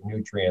specific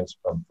nutrients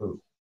from food,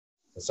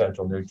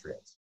 essential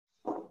nutrients.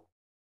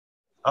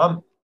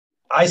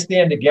 I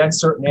stand against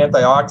certain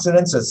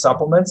antioxidants as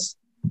supplements,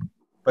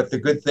 but the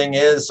good thing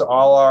is a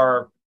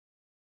lot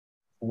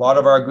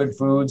of our good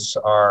foods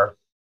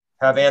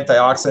have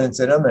antioxidants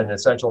in them and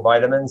essential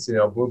vitamins,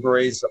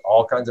 blueberries,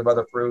 all kinds of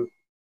other fruit.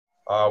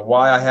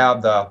 Why I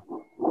have the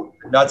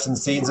nuts and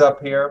seeds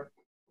up here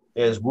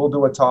is we'll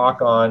do a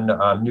talk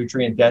on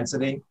nutrient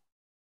density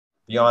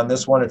beyond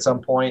this one at some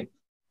point,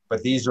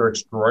 but these are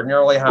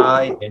extraordinarily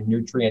high in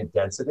nutrient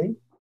density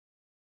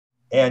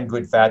and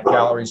good fat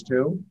calories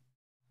too.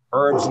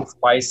 Herbs and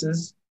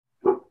spices,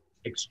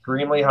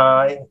 extremely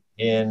high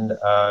in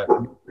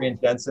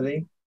nutrient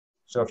density.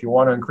 So if you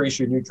want to increase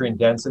your nutrient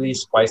density,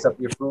 spice up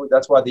your food.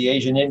 That's why the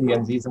Asian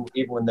Indians, even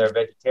when they're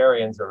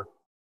vegetarians,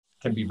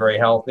 can be very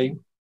healthy.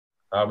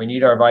 We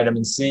need our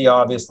vitamin C,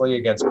 obviously,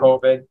 against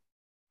COVID.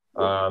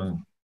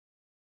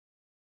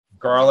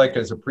 Garlic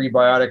is a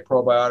prebiotic,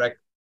 probiotic.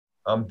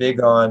 I'm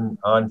big on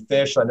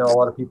fish. I know a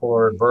lot of people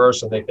are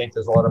adverse and they think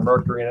there's a lot of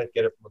mercury in it.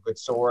 Get it from a good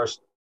source.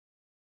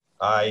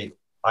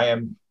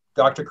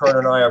 Dr. Carter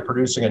and I are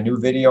producing a new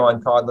video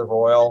on cod liver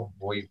oil.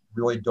 We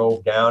really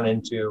dove down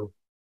into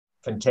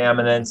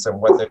contaminants and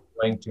what they're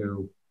doing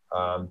to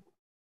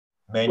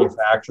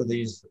manufacture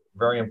these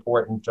very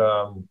important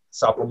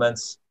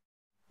supplements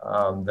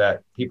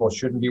that people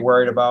shouldn't be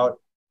worried about.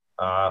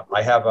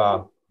 I have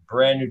a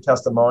brand new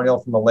testimonial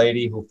from a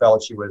lady who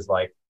felt she was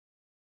like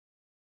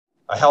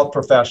a health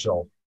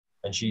professional,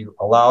 and she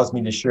allows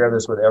me to share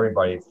this with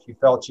everybody. She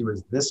felt she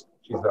was this,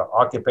 she's an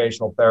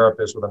occupational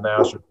therapist with a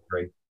master's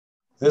degree,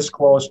 this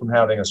close from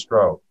having a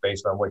stroke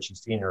based on what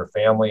she's seen in her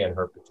family and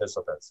her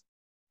participants,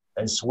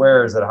 and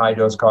swears that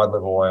high-dose cod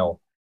liver oil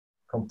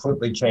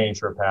completely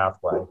changed her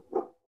pathway.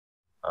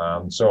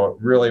 So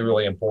really,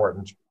 really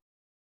important.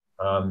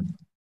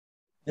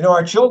 You know,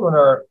 our children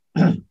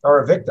are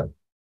a victim.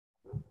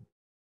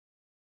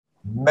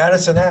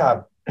 Madison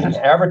Ave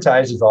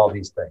advertises all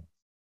these things,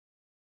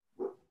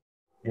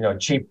 you know,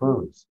 cheap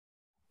foods.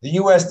 The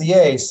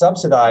USDA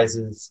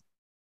subsidizes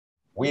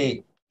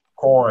wheat,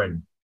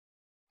 corn,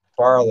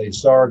 barley,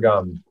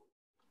 sorghum,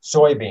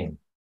 soybean.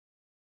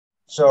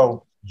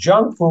 So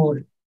junk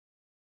food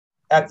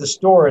at the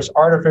store is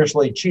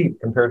artificially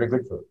cheap compared to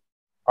good food,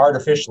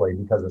 artificially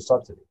because of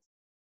subsidies.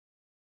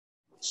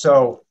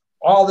 So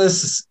all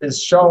this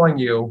is showing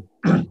you,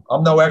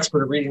 I'm no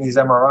expert at reading these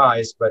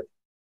MRIs, but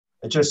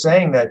it's just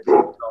saying that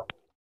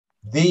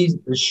the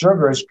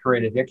sugars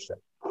create addiction.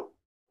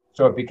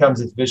 So it becomes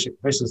this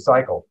vicious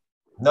cycle.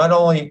 Not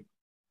only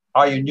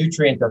are you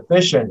nutrient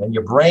deficient and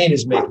your brain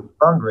is making you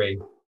hungry,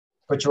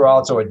 but you're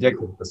also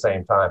addicted at the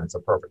same time. It's a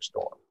perfect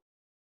storm.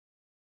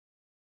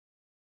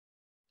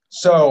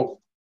 So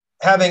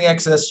having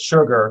excess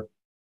sugar,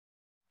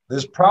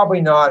 there's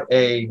probably not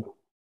a,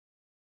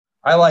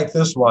 I like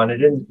this one. I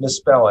didn't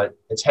misspell it.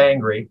 It's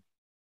hangry.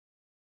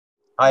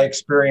 I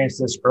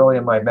experienced this early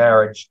in my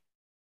marriage.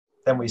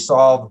 Then we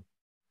solved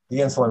the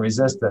insulin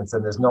resistance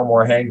and there's no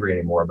more hangry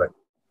anymore, but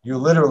you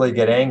literally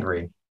get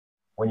angry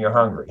when you're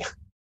hungry.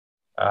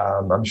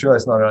 I'm sure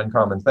that's not an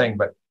uncommon thing,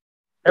 but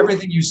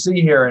everything you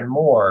see here and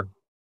more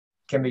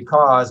can be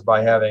caused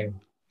by having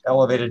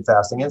elevated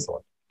fasting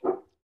insulin.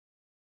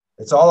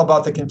 It's all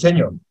about the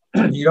continuum.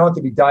 You don't have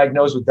to be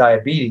diagnosed with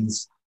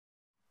diabetes.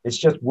 It's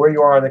just where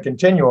you are on the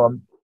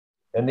continuum,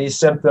 and these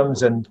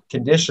symptoms and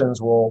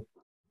conditions will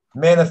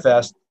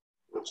manifest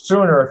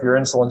sooner if your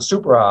insulin's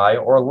super high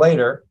or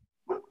later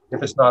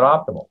if it's not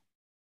optimal.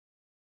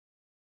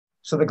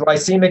 So the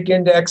glycemic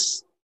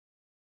index,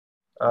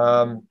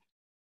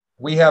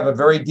 we have a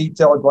very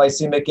detailed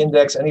glycemic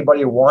index.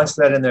 Anybody who wants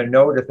that in their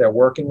note, if they're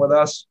working with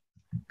us,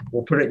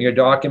 we'll put it in your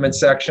document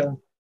section.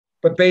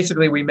 But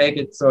basically, we make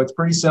it so it's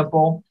pretty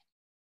simple.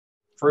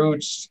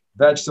 Fruits,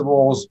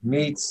 vegetables,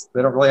 meats,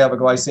 they don't really have a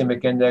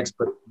glycemic index,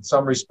 but in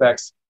some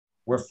respects,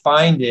 we're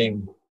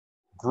finding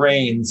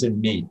grains in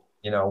meat.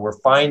 You know, we're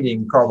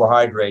finding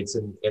carbohydrates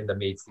in the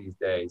meats these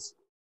days.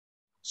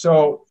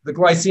 So the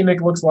glycemic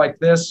looks like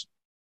this,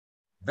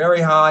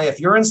 very high.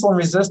 If you're insulin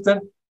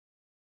resistant,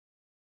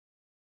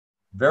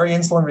 very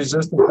insulin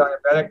resistant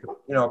diabetic,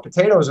 you know,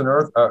 potato is a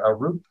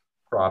root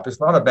crop. It's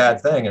not a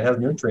bad thing. It has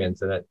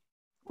nutrients in it,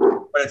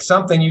 but it's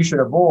something you should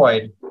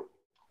avoid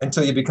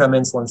until you become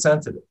insulin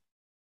sensitive.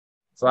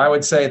 So I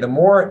would say the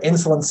more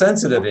insulin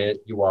sensitive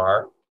you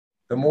are,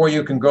 the more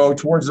you can go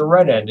towards the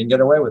red end and get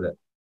away with it.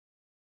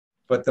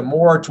 But the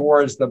more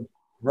towards the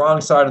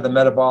wrong side of the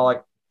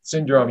metabolic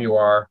syndrome you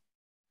are,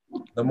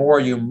 the more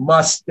you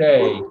must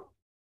stay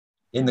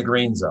in the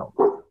green zone.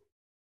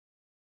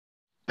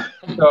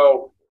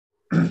 So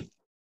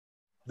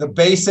the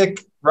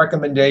basic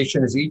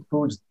recommendation is eat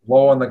foods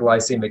low on the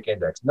glycemic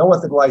index. Know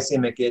what the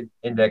glycemic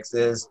index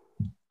is.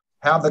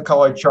 Have the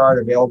color chart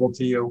available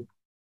to you.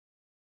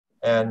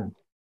 And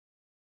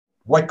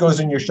what goes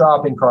in your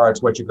shopping cart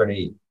is what you're going to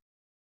eat.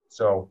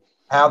 So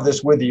have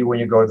this with you when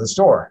you go to the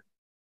store.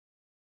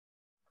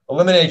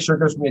 Eliminate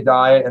sugars from your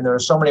diet. And there are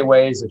so many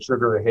ways that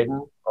sugar are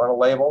hidden on a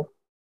label.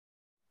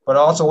 But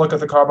also look at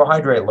the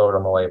carbohydrate load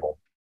on the label.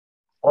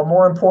 Or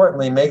more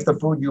importantly, make the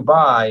food you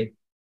buy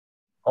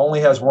only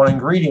has one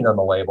ingredient on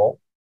the label.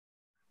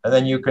 And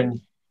then you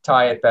can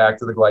tie it back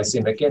to the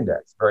glycemic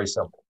index. Very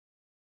simple.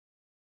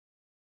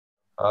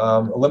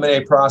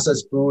 Eliminate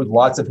processed food,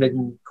 lots of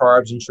hidden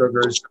carbs and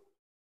sugars.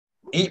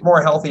 Eat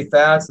more healthy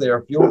fats. They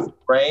are fuel for the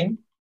brain,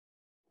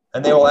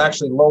 and they will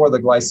actually lower the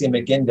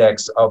glycemic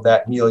index of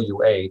that meal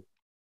you ate.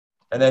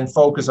 And then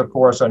focus, of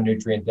course, on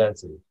nutrient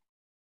density.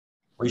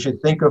 We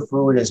should think of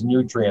food as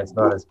nutrients,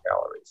 not as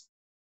calories.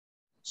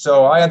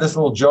 So I had this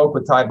little joke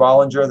with Ty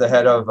Bollinger, the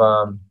head of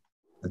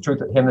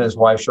him and his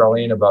wife,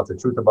 Charlene, about the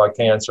truth about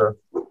cancer.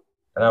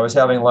 And I was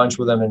having lunch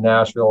with him in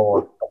Nashville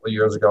a couple of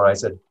years ago. And I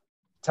said,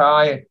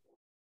 Ty,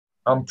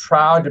 I'm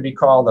proud to be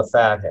called a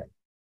fathead.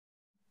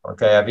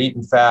 Okay, I've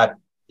eaten fat.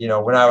 You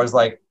know, when I was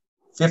like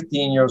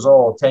 15 years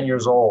old, 10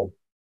 years old,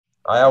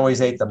 I always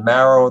ate the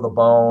marrow, the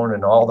bone,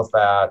 and all the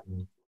fat.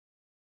 And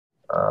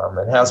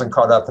it hasn't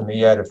caught up to me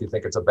yet if you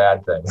think it's a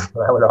bad thing.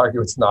 I would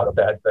argue it's not a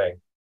bad thing.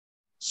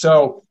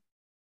 So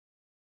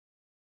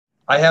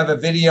I have a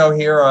video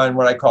here on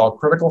what I call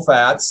critical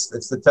fats.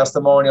 It's the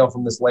testimonial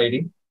from this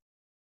lady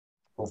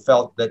who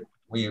felt that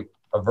we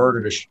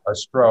averted a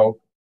stroke.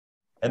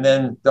 And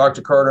then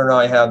Dr. Carter and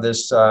I have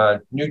this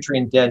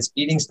nutrient-dense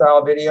eating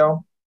style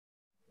video.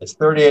 It's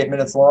 38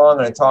 minutes long,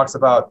 and it talks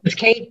about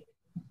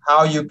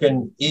how you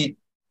can eat,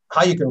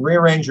 how you can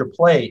rearrange your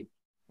plate,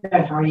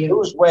 Good, how are you?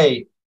 lose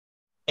weight,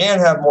 and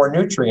have more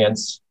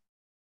nutrients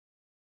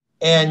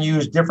and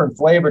use different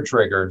flavor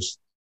triggers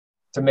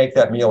to make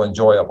that meal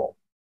enjoyable.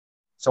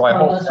 So I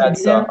hope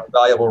that's a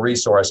valuable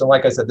resource. And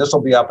like I said, this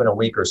will be up in a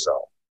week or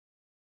so.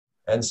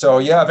 And so,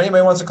 yeah, if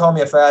anybody wants to call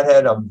me a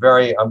fathead, I'm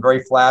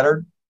very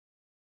flattered.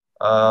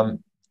 And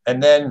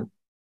then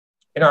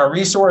in our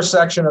resource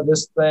section of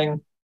this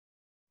thing,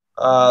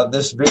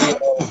 this video,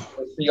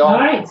 all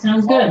right,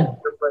 sounds good.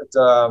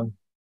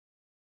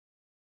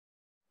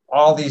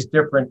 All these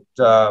different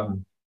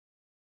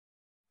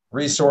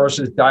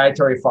resources,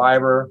 dietary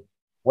fiber,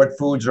 what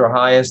foods are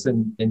highest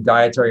in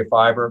dietary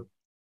fiber.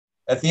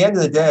 At the end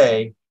of the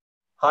day,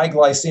 high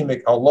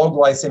glycemic or low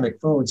glycemic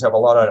foods have a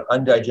lot of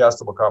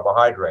undigestible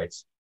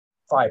carbohydrates,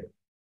 fiber.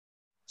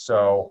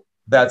 So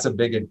that's a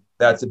big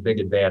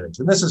advantage.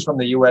 And this is from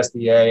the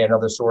USDA and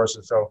other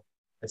sources, so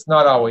it's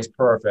not always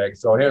perfect.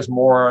 So here's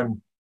more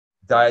on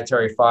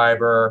dietary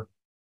fiber.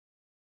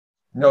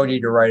 No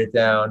need to write it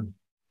down.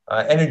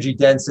 Energy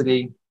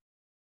density.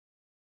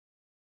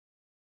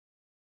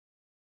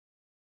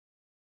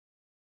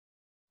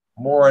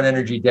 More on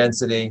energy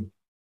density.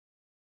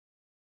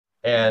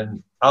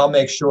 And I'll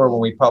make sure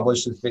when we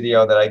publish this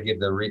video that I give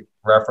the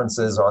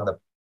references on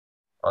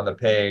the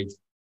page.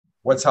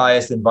 What's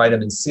highest in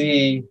vitamin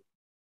C?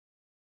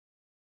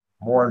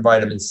 More in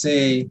vitamin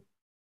C.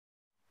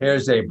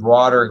 Here's a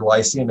broader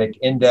glycemic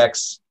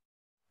index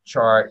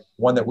chart,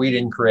 one that we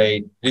didn't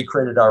create. We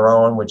created our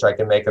own, which I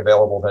can make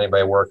available to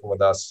anybody working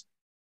with us.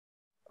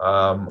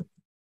 More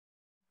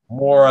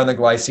on the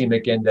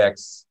glycemic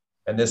index.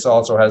 And this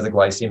also has the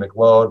glycemic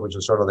load, which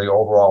is sort of the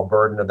overall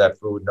burden of that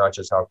food, not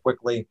just how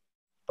quickly,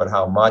 but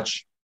how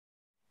much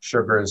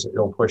sugars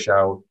it'll push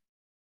out.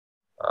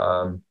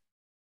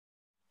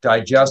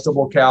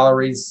 Digestible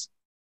calories.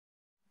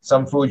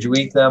 Some foods you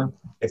eat them.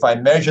 If I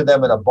measure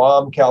them in a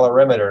bomb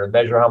calorimeter to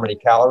measure how many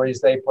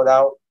calories they put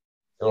out,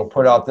 it'll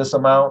put out this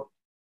amount.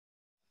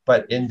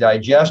 But in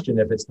digestion,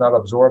 if it's not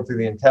absorbed through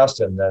the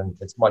intestine, then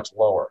it's much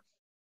lower.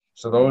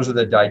 So those are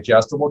the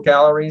digestible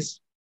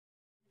calories.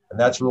 And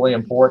that's really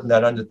important.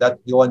 That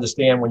you'll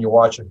understand when you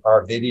watch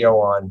our video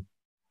on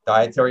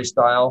dietary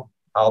style,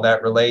 how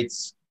that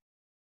relates.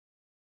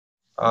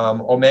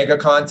 Omega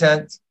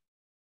content,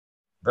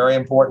 very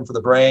important for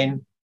the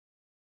brain.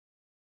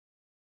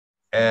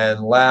 And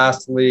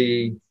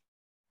lastly,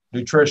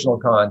 nutritional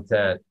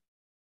content,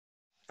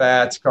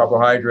 fats,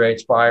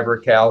 carbohydrates, fiber,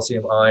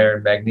 calcium,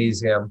 iron,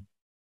 magnesium,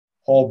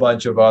 whole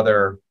bunch of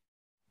other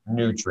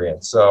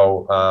nutrients.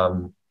 So,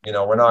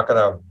 we're not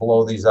going to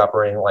blow these up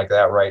or anything like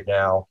that right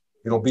now.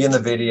 It'll be in the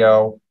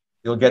video.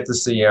 You'll get to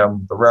see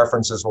them. The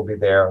references will be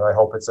there. And I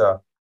hope it's a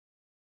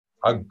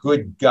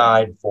good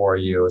guide for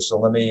you. So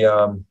let me,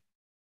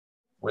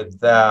 with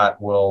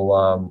that,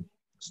 we'll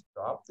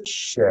stop the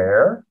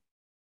share.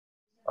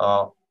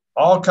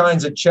 All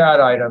kinds of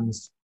chat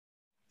items,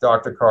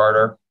 Dr.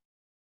 Carter.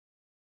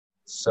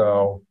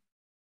 So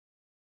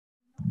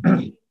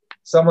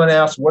someone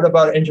asked, what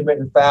about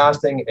intermittent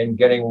fasting and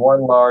getting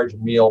one large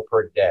meal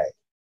per day?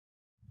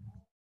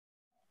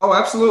 Oh,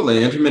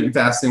 absolutely. Intermittent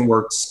fasting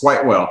works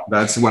quite well.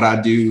 That's what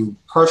I do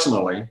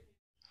personally.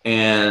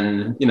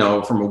 And,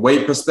 from a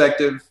weight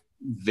perspective,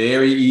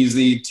 very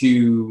easy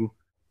to,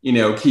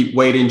 keep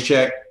weight in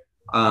check.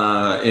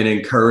 It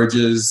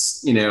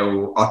encourages,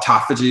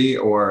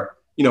 autophagy or,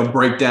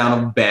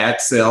 breakdown of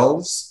bad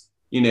cells,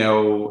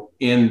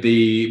 in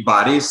the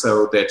body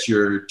so that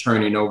you're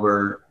turning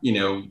over,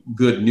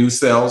 good new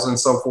cells and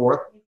so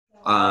forth.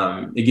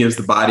 It gives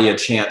the body a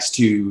chance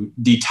to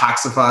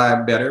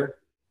detoxify better.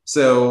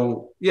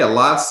 So, yeah,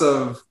 lots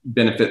of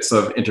benefits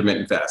of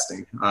intermittent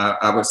fasting.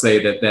 I would say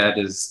that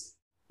is,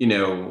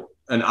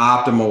 an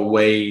optimal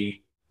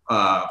way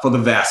for the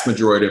vast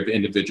majority of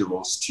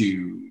individuals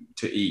to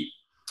eat.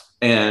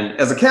 And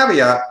as a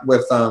caveat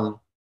with, the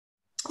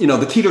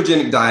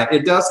ketogenic diet,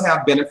 it does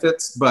have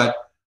benefits, but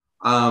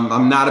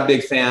I'm not a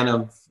big fan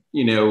of,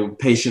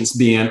 patients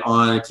being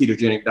on a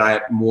ketogenic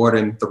diet more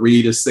than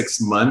 3 to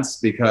 6 months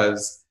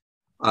because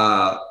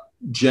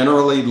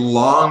generally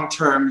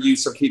long-term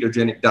use of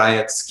ketogenic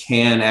diets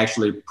can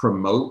actually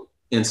promote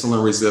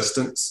insulin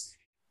resistance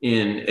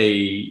in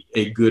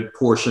a good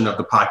portion of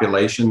the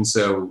population.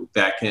 So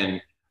that can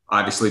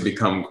obviously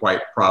become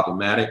quite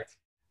problematic.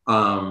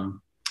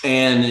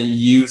 And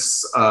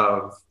use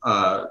of,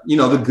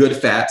 the good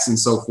fats and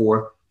so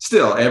forth.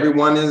 Still,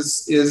 everyone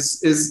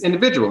is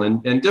individual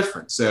and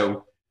different.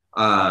 So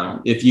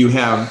if you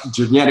have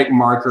genetic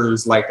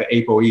markers like the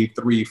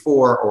ApoE3/4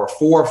 or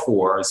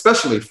 4/4,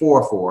 especially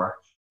 4/4,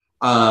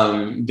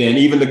 then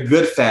even the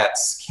good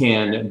fats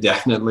can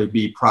definitely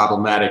be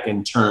problematic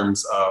in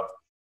terms of,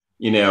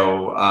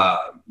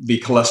 the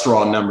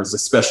cholesterol numbers,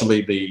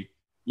 especially the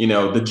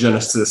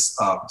genesis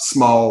of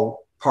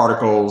small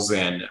particles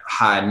and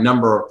high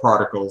number of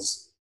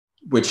particles,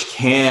 which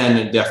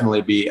can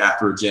definitely be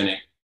atherogenic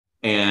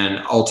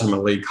and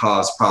ultimately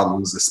cause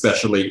problems,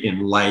 especially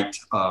in light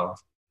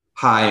of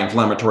high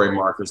inflammatory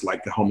markers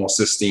like the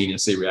homocysteine and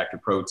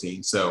C-reactive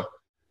protein. So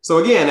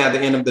again, at the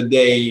end of the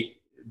day,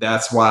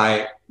 that's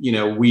why,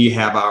 we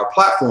have our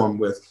platform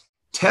with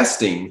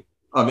testing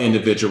of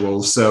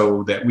individuals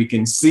so that we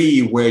can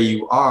see where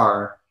you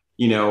are,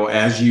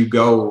 as you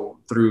go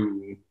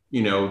through,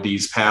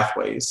 these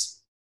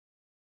pathways.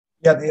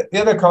 Yeah,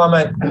 the other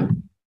comment,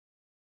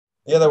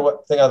 the other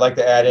thing I'd like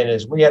to add in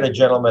is we had a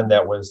gentleman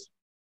that was,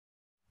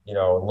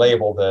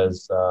 labeled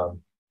as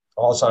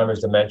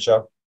Alzheimer's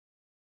dementia.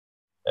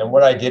 And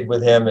what I did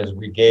with him is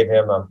we gave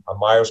him a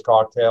Myers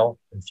cocktail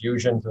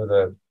infusion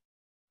through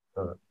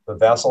the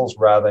vessels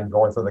rather than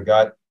going through the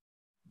gut.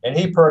 And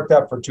he perked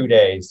up for 2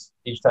 days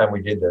each time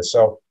we did this.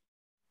 So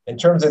in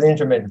terms of the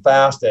intermittent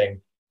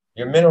fasting,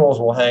 your minerals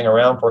will hang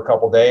around for a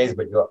couple of days,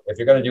 but if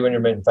you're going to do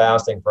intermittent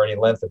fasting for any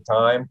length of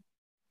time,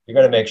 you're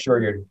going to make sure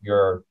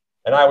you're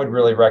and I would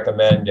really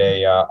recommend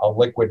a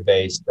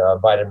liquid-based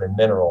vitamin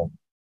mineral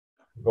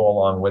to go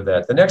along with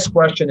that. The next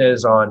question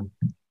is on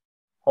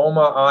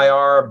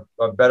HOMA-IR,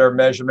 a better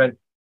measurement.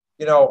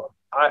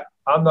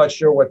 I'm not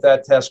sure what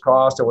that test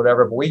costs or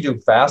whatever, but we do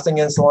fasting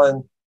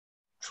insulin,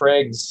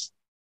 trigs,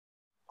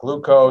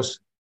 glucose,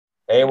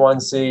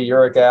 A1C,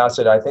 uric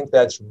acid. I think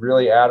that's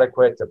really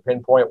adequate to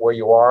pinpoint where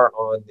you are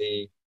on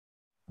the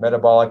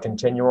metabolic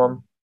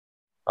continuum.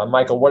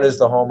 Michael, what is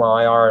the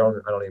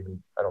HOMA-IR?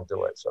 I don't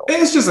do it. So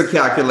it's just a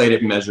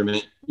calculated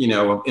measurement,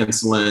 of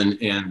insulin,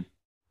 and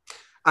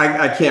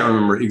I can't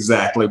remember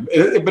exactly,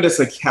 but it's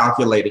a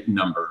calculated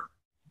number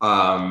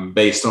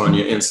based on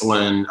your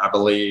insulin, I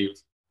believe,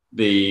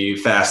 the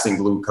fasting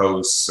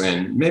glucose,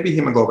 and maybe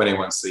hemoglobin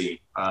A1C.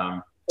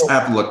 I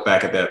have to look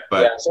back at that,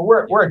 but yeah, so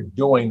we're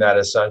doing that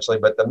essentially.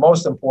 But the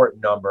most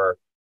important number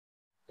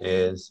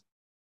is,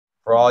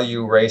 for all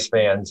you race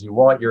fans, you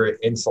want your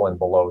insulin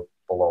below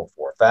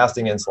 4,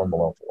 fasting insulin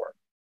below 4.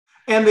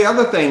 And the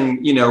other thing,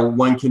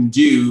 one can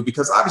do,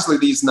 because obviously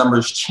these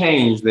numbers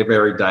change, they're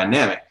very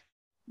dynamic.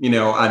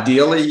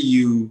 Ideally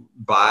you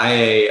buy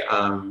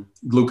a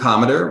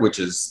glucometer, which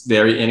is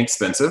very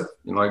inexpensive,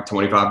 like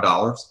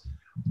 $25.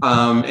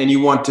 And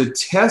you want to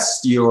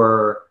test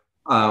your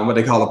what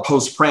they call a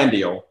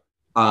postprandial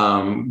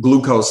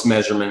glucose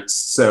measurements.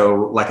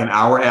 So like an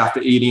hour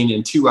after eating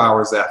and 2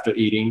 hours after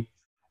eating.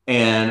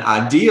 And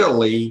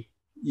ideally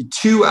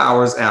 2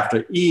 hours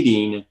after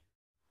eating,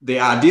 the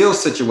ideal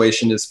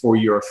situation is for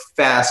your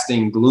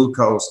fasting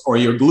glucose or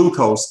your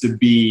glucose to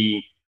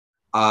be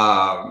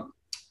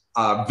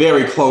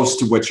very close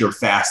to what your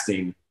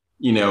fasting,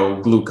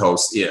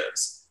 glucose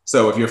is.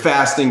 So if your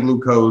fasting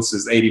glucose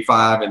is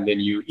 85 and then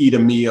you eat a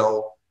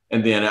meal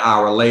and then an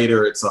hour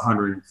later it's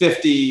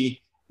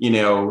 150,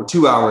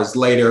 2 hours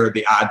later,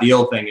 the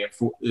ideal thing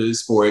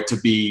is for it to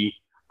be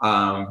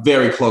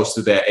very close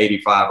to that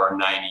 85 or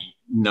 90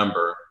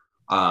 number.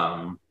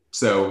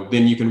 So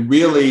then you can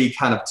really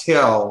kind of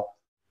tell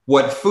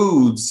what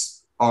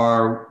foods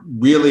are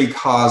really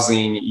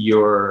causing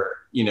your,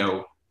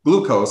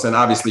 glucose. And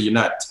obviously you're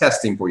not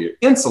testing for your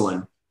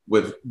insulin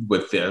with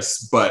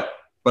this, but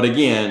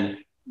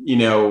again,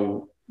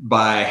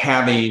 by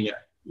having,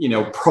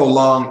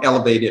 prolonged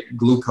elevated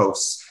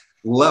glucose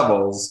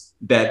levels,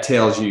 that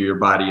tells you your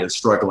body is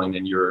struggling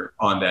and you're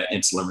on that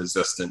insulin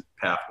resistant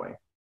pathway.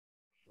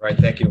 Right.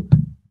 Thank you.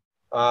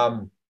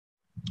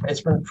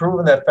 It's been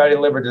proven that fatty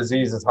liver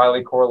disease is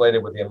highly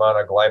correlated with the amount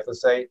of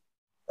glyphosate.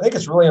 I think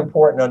it's really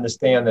important to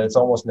understand that it's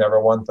almost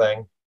never one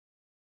thing.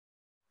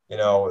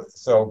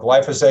 So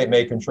glyphosate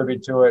may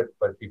contribute to it,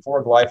 but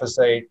before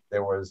glyphosate,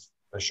 there was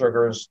the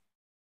sugars.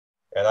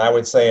 And I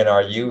would say in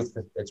our youth,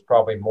 it's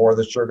probably more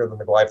the sugar than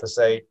the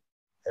glyphosate.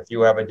 If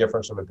you have a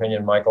difference of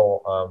opinion,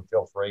 Michael,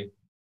 feel free.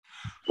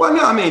 Well,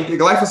 no, I mean, the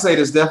glyphosate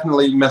is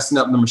definitely messing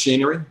up the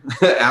machinery.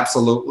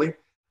 Absolutely.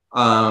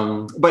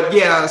 But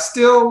yeah,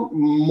 still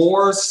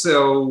more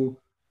so,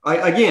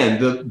 again,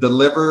 the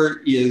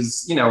liver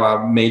is,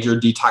 a major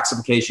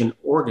detoxification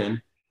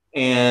organ,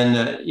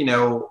 and,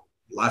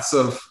 lots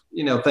of,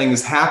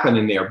 things happen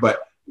in there,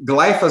 but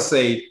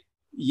glyphosate,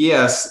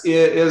 yes,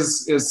 it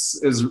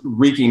is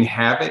wreaking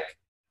havoc.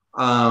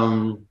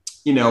 On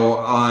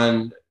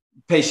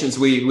patients,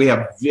 we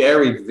have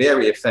very,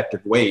 very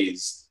effective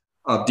ways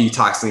of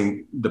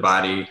detoxing the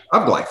body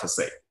of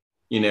glyphosate.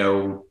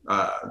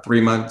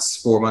 3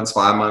 months, 4 months,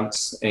 5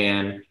 months.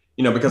 And,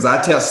 because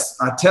I test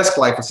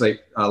glyphosate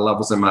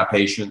levels in my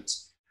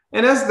patients,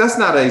 and that's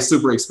not a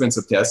super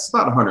expensive test. It's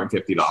about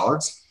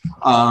 $150.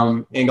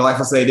 And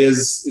glyphosate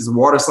is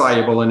water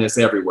soluble and it's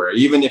everywhere.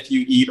 Even if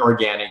you eat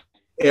organic,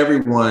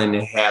 everyone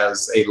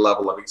has a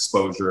level of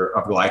exposure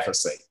of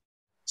glyphosate.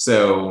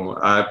 So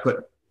I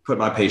put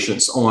my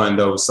patients on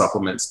those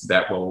supplements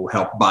that will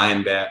help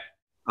bind that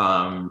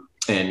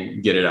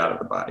and get it out of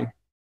the body.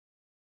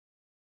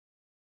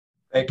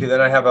 Thank you.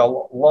 Then I have a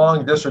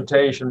long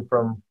dissertation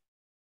from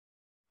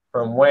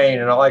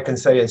Wayne, and all I can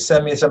say is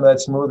send me some of that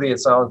smoothie. It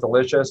sounds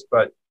delicious,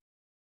 but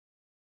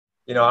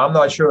I'm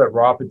not sure that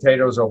raw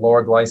potatoes are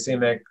lower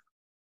glycemic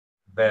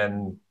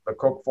than the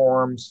cooked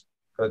forms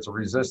because it's a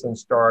resistant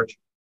starch.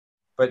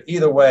 But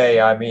either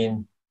way, I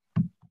mean,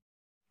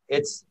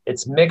 it's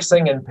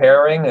mixing and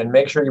pairing, and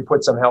make sure you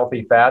put some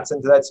healthy fats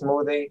into that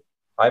smoothie.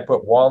 I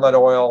put walnut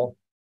oil,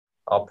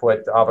 I'll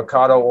put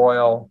avocado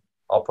oil,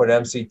 I'll put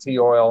MCT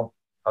oil.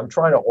 I'm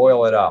trying to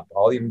oil it up.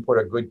 I'll even put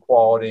a good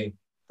quality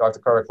Dr.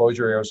 Carter, close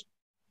your ears.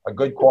 A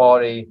good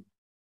quality,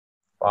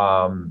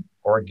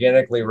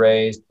 organically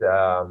raised,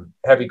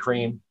 heavy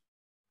cream.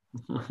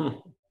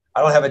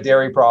 I don't have a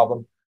dairy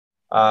problem.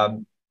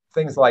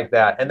 Things like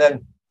that. And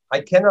then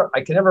I can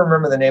never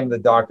remember the name of the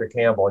Dr.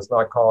 Campbell. It's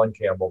not Colin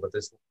Campbell, but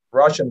this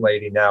Russian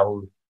lady now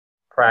who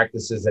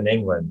practices in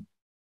England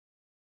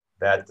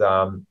that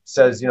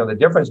says, the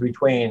difference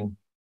between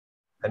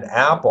an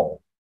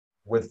apple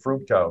with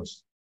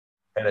fructose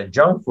and a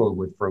junk food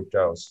with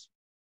fructose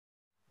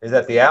is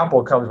that the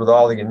apple comes with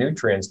all the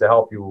nutrients to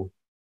help you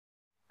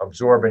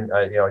absorb and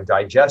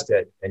digest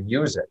it and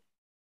use it.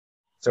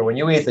 So when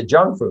you eat the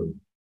junk food,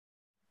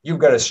 you've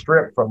got to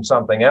strip from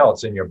something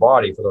else in your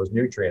body for those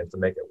nutrients to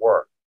make it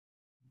work.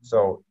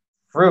 So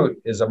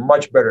fruit is a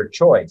much better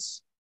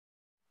choice.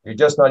 You're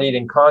just not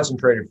eating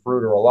concentrated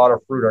fruit or a lot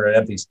of fruit on an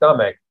empty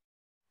stomach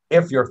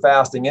if your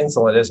fasting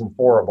insulin isn't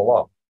 4 or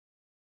below.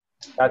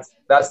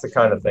 That's the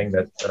kind of thing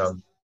that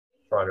I'm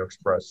trying to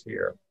express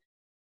here.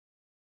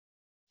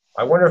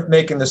 I wonder if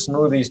making the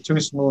smoothies too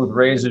smooth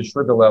raises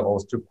sugar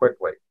levels too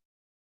quickly.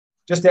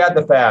 Just add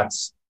the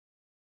fats.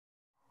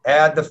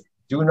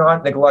 Do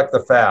not neglect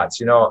the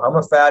fats. I'm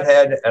a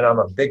fathead and I'm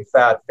a big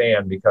fat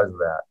fan because of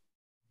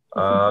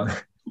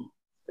that.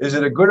 Is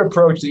it a good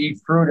approach to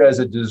eat fruit as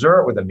a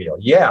dessert with a meal?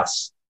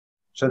 Yes.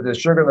 So the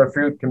sugar in the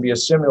fruit can be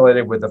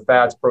assimilated with the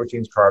fats,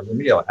 proteins, carbs in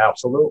the meal.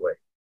 Absolutely.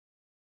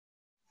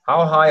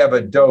 How high of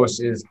a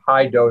dose is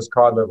high dose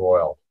cod liver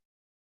oil?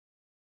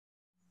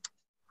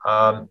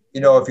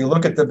 If you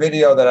look at the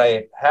video that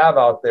I have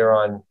out there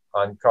on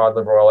cod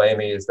liver oil,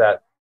 Amy, is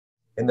that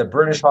in the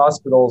British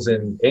hospitals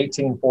in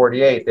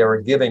 1848, they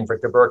were giving for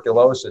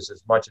tuberculosis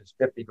as much as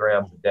 50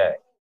 grams a day.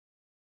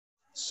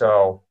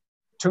 So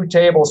 2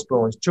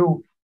 tablespoons,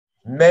 2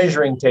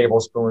 measuring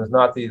tablespoons,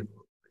 not these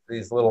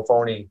little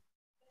phony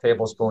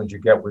tablespoons you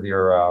get with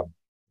your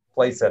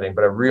plate setting,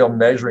 but a real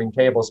measuring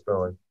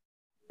tablespoon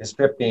is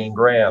 15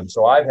 grams.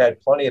 So I've had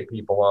plenty of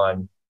people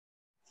on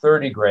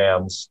 30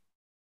 grams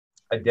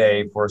a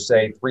day for,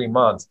 say, 3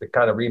 months to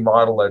kind of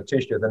remodel their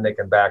tissue. Then they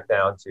can back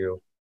down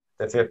to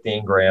the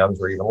 15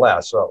 grams or even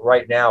less. So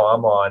right now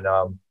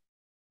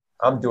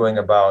I'm doing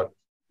about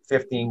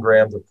 15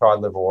 grams of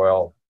cod liver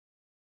oil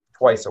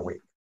twice a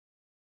week.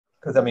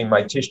 Because,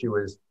 my tissue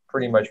is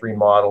pretty much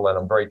remodeled and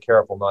I'm very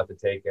careful not to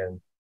take in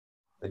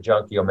the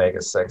junky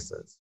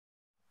omega-6s.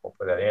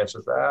 Hopefully that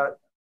answers that.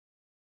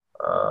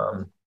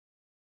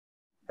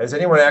 Has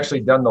anyone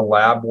actually done the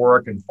lab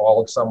work and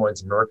followed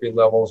someone's mercury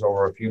levels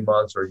over a few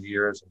months or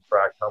years and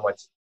tracked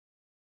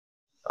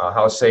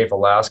how safe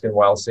Alaskan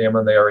wild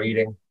salmon they are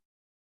eating?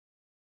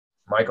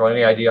 Michael,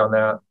 any idea on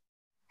that?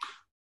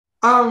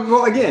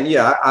 Well, again,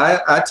 yeah,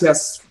 I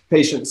test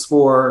patients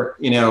for,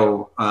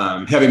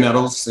 heavy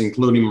metals,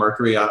 including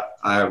mercury.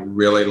 I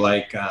really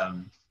like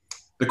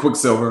the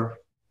Quicksilver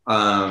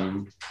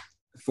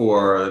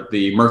for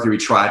the mercury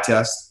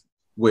tri-test,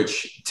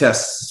 which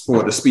tests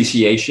for the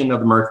speciation of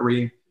the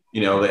mercury,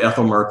 the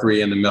ethyl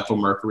mercury and the methyl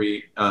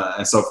mercury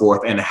and so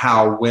forth, and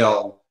how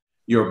well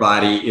your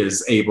body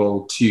is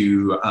able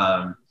to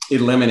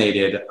eliminate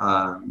it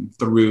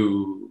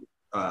through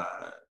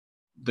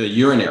the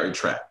urinary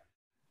tract.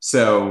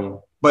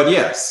 So, but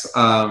yes,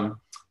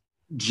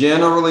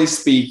 generally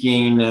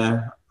speaking,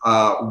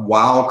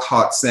 wild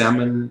caught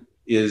salmon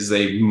is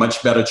a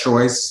much better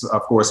choice.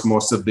 Of course,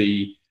 most of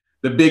the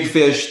big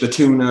fish, the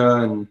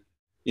tuna and,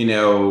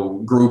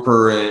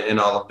 grouper and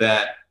all of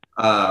that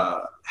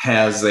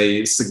has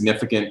a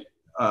significant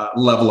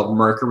level of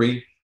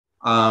mercury.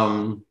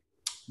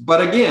 But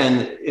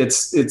again,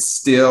 it's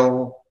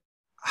still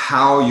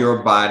how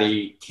your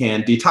body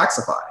can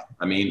detoxify.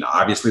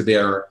 Obviously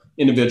there are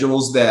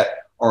individuals that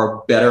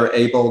are better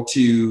able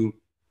to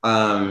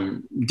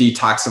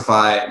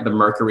detoxify the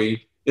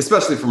mercury,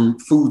 especially from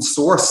food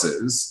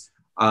sources.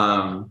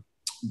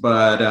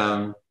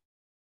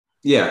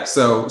 Yeah,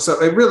 so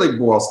it really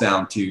boils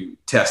down to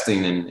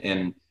testing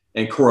and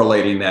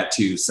correlating that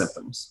to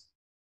symptoms.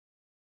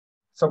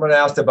 Someone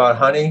asked about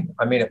honey.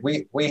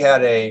 We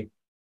had a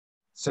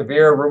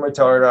severe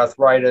rheumatoid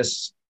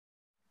arthritis,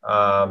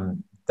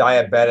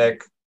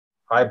 diabetic,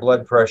 high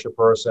blood pressure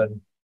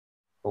person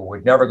who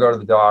would never go to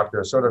the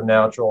doctor, sort of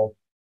natural,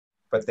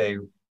 but they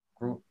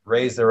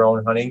raised their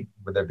own honey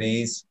with their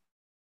bees,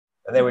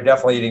 and they were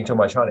definitely eating too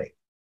much honey.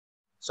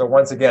 So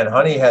once again,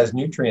 honey has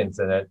nutrients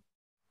in it.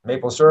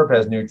 Maple syrup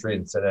has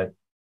nutrients in it,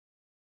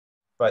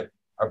 but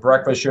a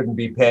breakfast shouldn't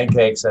be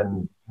pancakes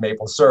and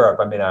maple syrup.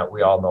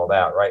 We all know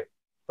that, right?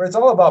 But it's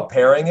all about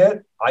pairing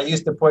it. I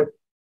used to put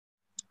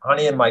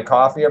honey in my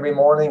coffee every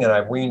morning, and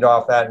I've weaned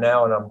off that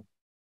now, and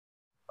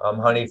I'm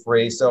honey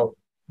free. So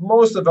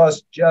most of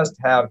us just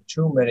have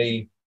too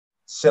many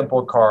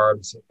simple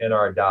carbs in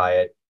our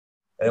diet,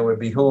 and it would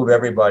behoove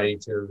everybody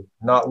to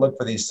not look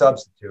for these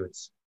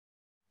substitutes,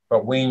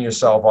 but wean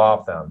yourself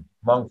off them.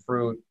 Monk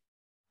fruit.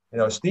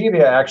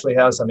 Stevia actually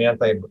has some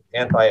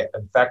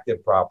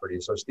anti-infective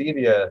properties. So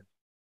stevia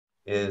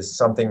is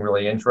something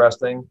really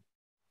interesting.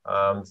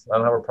 I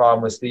don't have a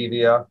problem with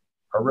stevia.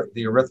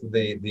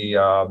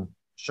 The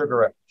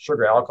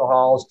sugar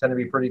alcohols tend to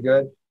be pretty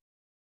good.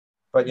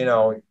 but you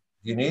know,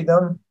 you need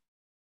them.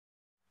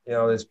 You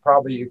know,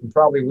 you can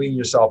probably wean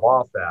yourself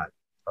off that.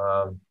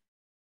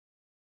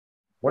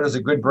 What is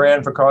a good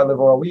brand for cod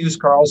liver oil? We use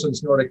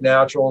Carlson's Nordic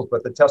Naturals,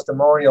 but the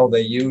testimonial,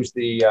 they use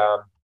the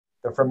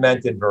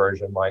fermented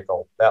version,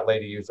 Michael. That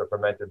lady used the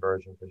fermented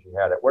version because she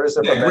had it. What is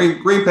the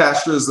fermented? Green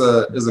Pasture is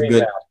a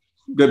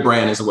good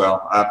brand as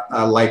well.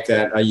 I like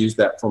that. I use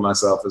that for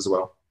myself as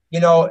well. You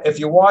know, if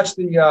you watch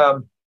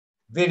the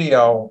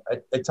video,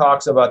 it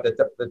talks about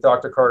that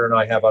Dr. Carter and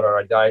I have on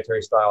our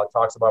dietary style. It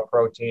talks about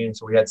protein.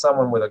 So we had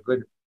someone with a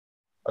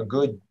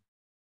good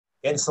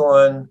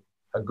insulin,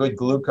 a good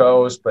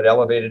glucose, but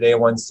elevated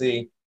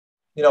A1C.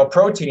 You know,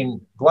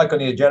 protein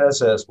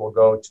glyconeogenesis will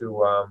go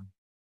to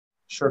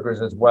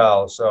sugars as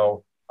well.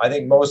 So I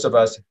think most of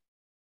us,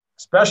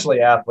 especially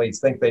athletes,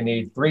 think they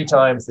need 3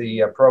 times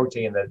the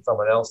protein that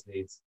someone else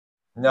needs.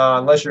 No,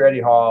 unless you're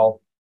Eddie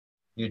Hall,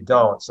 you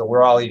don't. So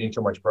we're all eating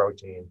too much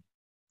protein.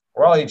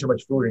 We're all eating too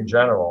much food in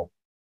general.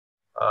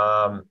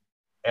 And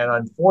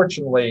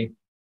unfortunately,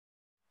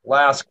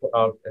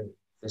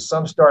 is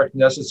some starch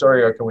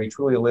necessary, or can we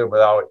truly live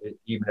without it,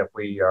 even if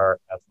we are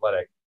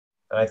athletic?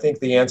 And I think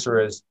the answer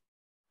is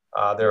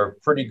there are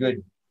pretty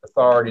good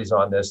authorities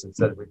on this that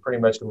said we pretty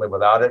much can live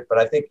without it. But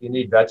I think you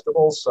need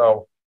vegetables,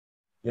 so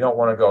you don't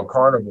want to go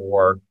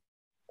carnivore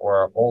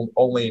or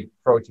only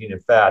protein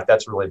and fat.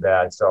 That's really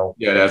bad. So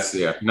yeah, that's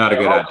not a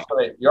good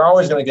idea. You're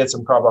always going to get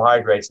some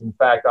carbohydrates. In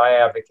fact, I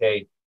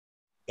advocate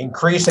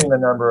increasing the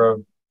number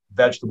of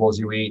vegetables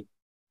you eat,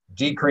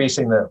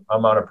 decreasing the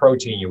amount of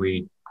protein you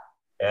eat,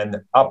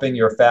 and upping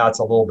your fats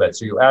a little bit.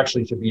 So you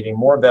actually should be eating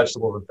more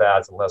vegetables and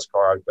fats and less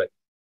carbs. But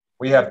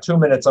we have 2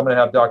 minutes. I'm going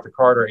to have Dr.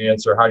 Carter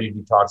answer, how do you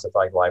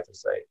detoxify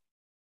glyphosate?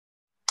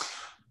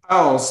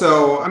 Oh,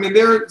 so, I mean,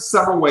 there are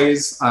several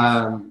ways.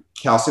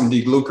 Calcium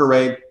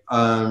deglucarate,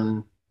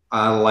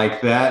 I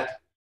like that.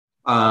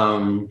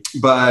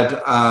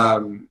 But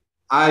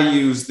I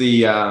use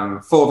the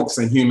fulvics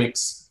and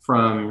humics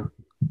from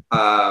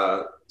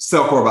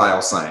Cellcore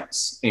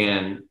Bioscience,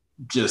 and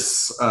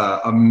just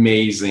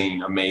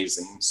amazing.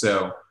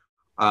 So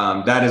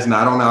that is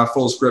not on our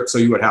full script, so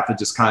you would have to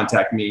just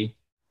contact me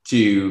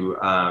to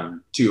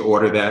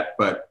order that,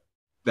 but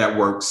that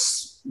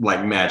works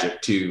like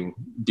magic to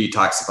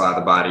detoxify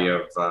the body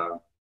of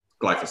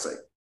glyphosate.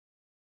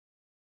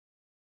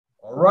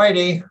 All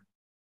righty.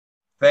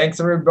 Thanks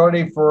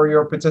everybody for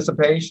your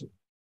participation.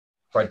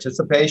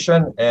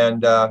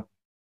 And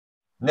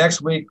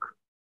next week,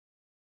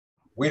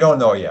 we don't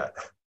know yet,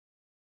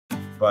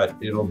 but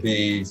it'll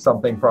be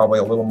something probably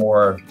a little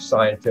more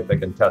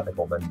scientific and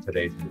technical than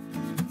today's meeting.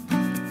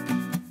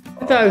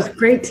 I thought it was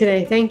great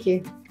today. Thank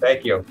you.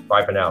 Thank you.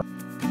 Bye for now.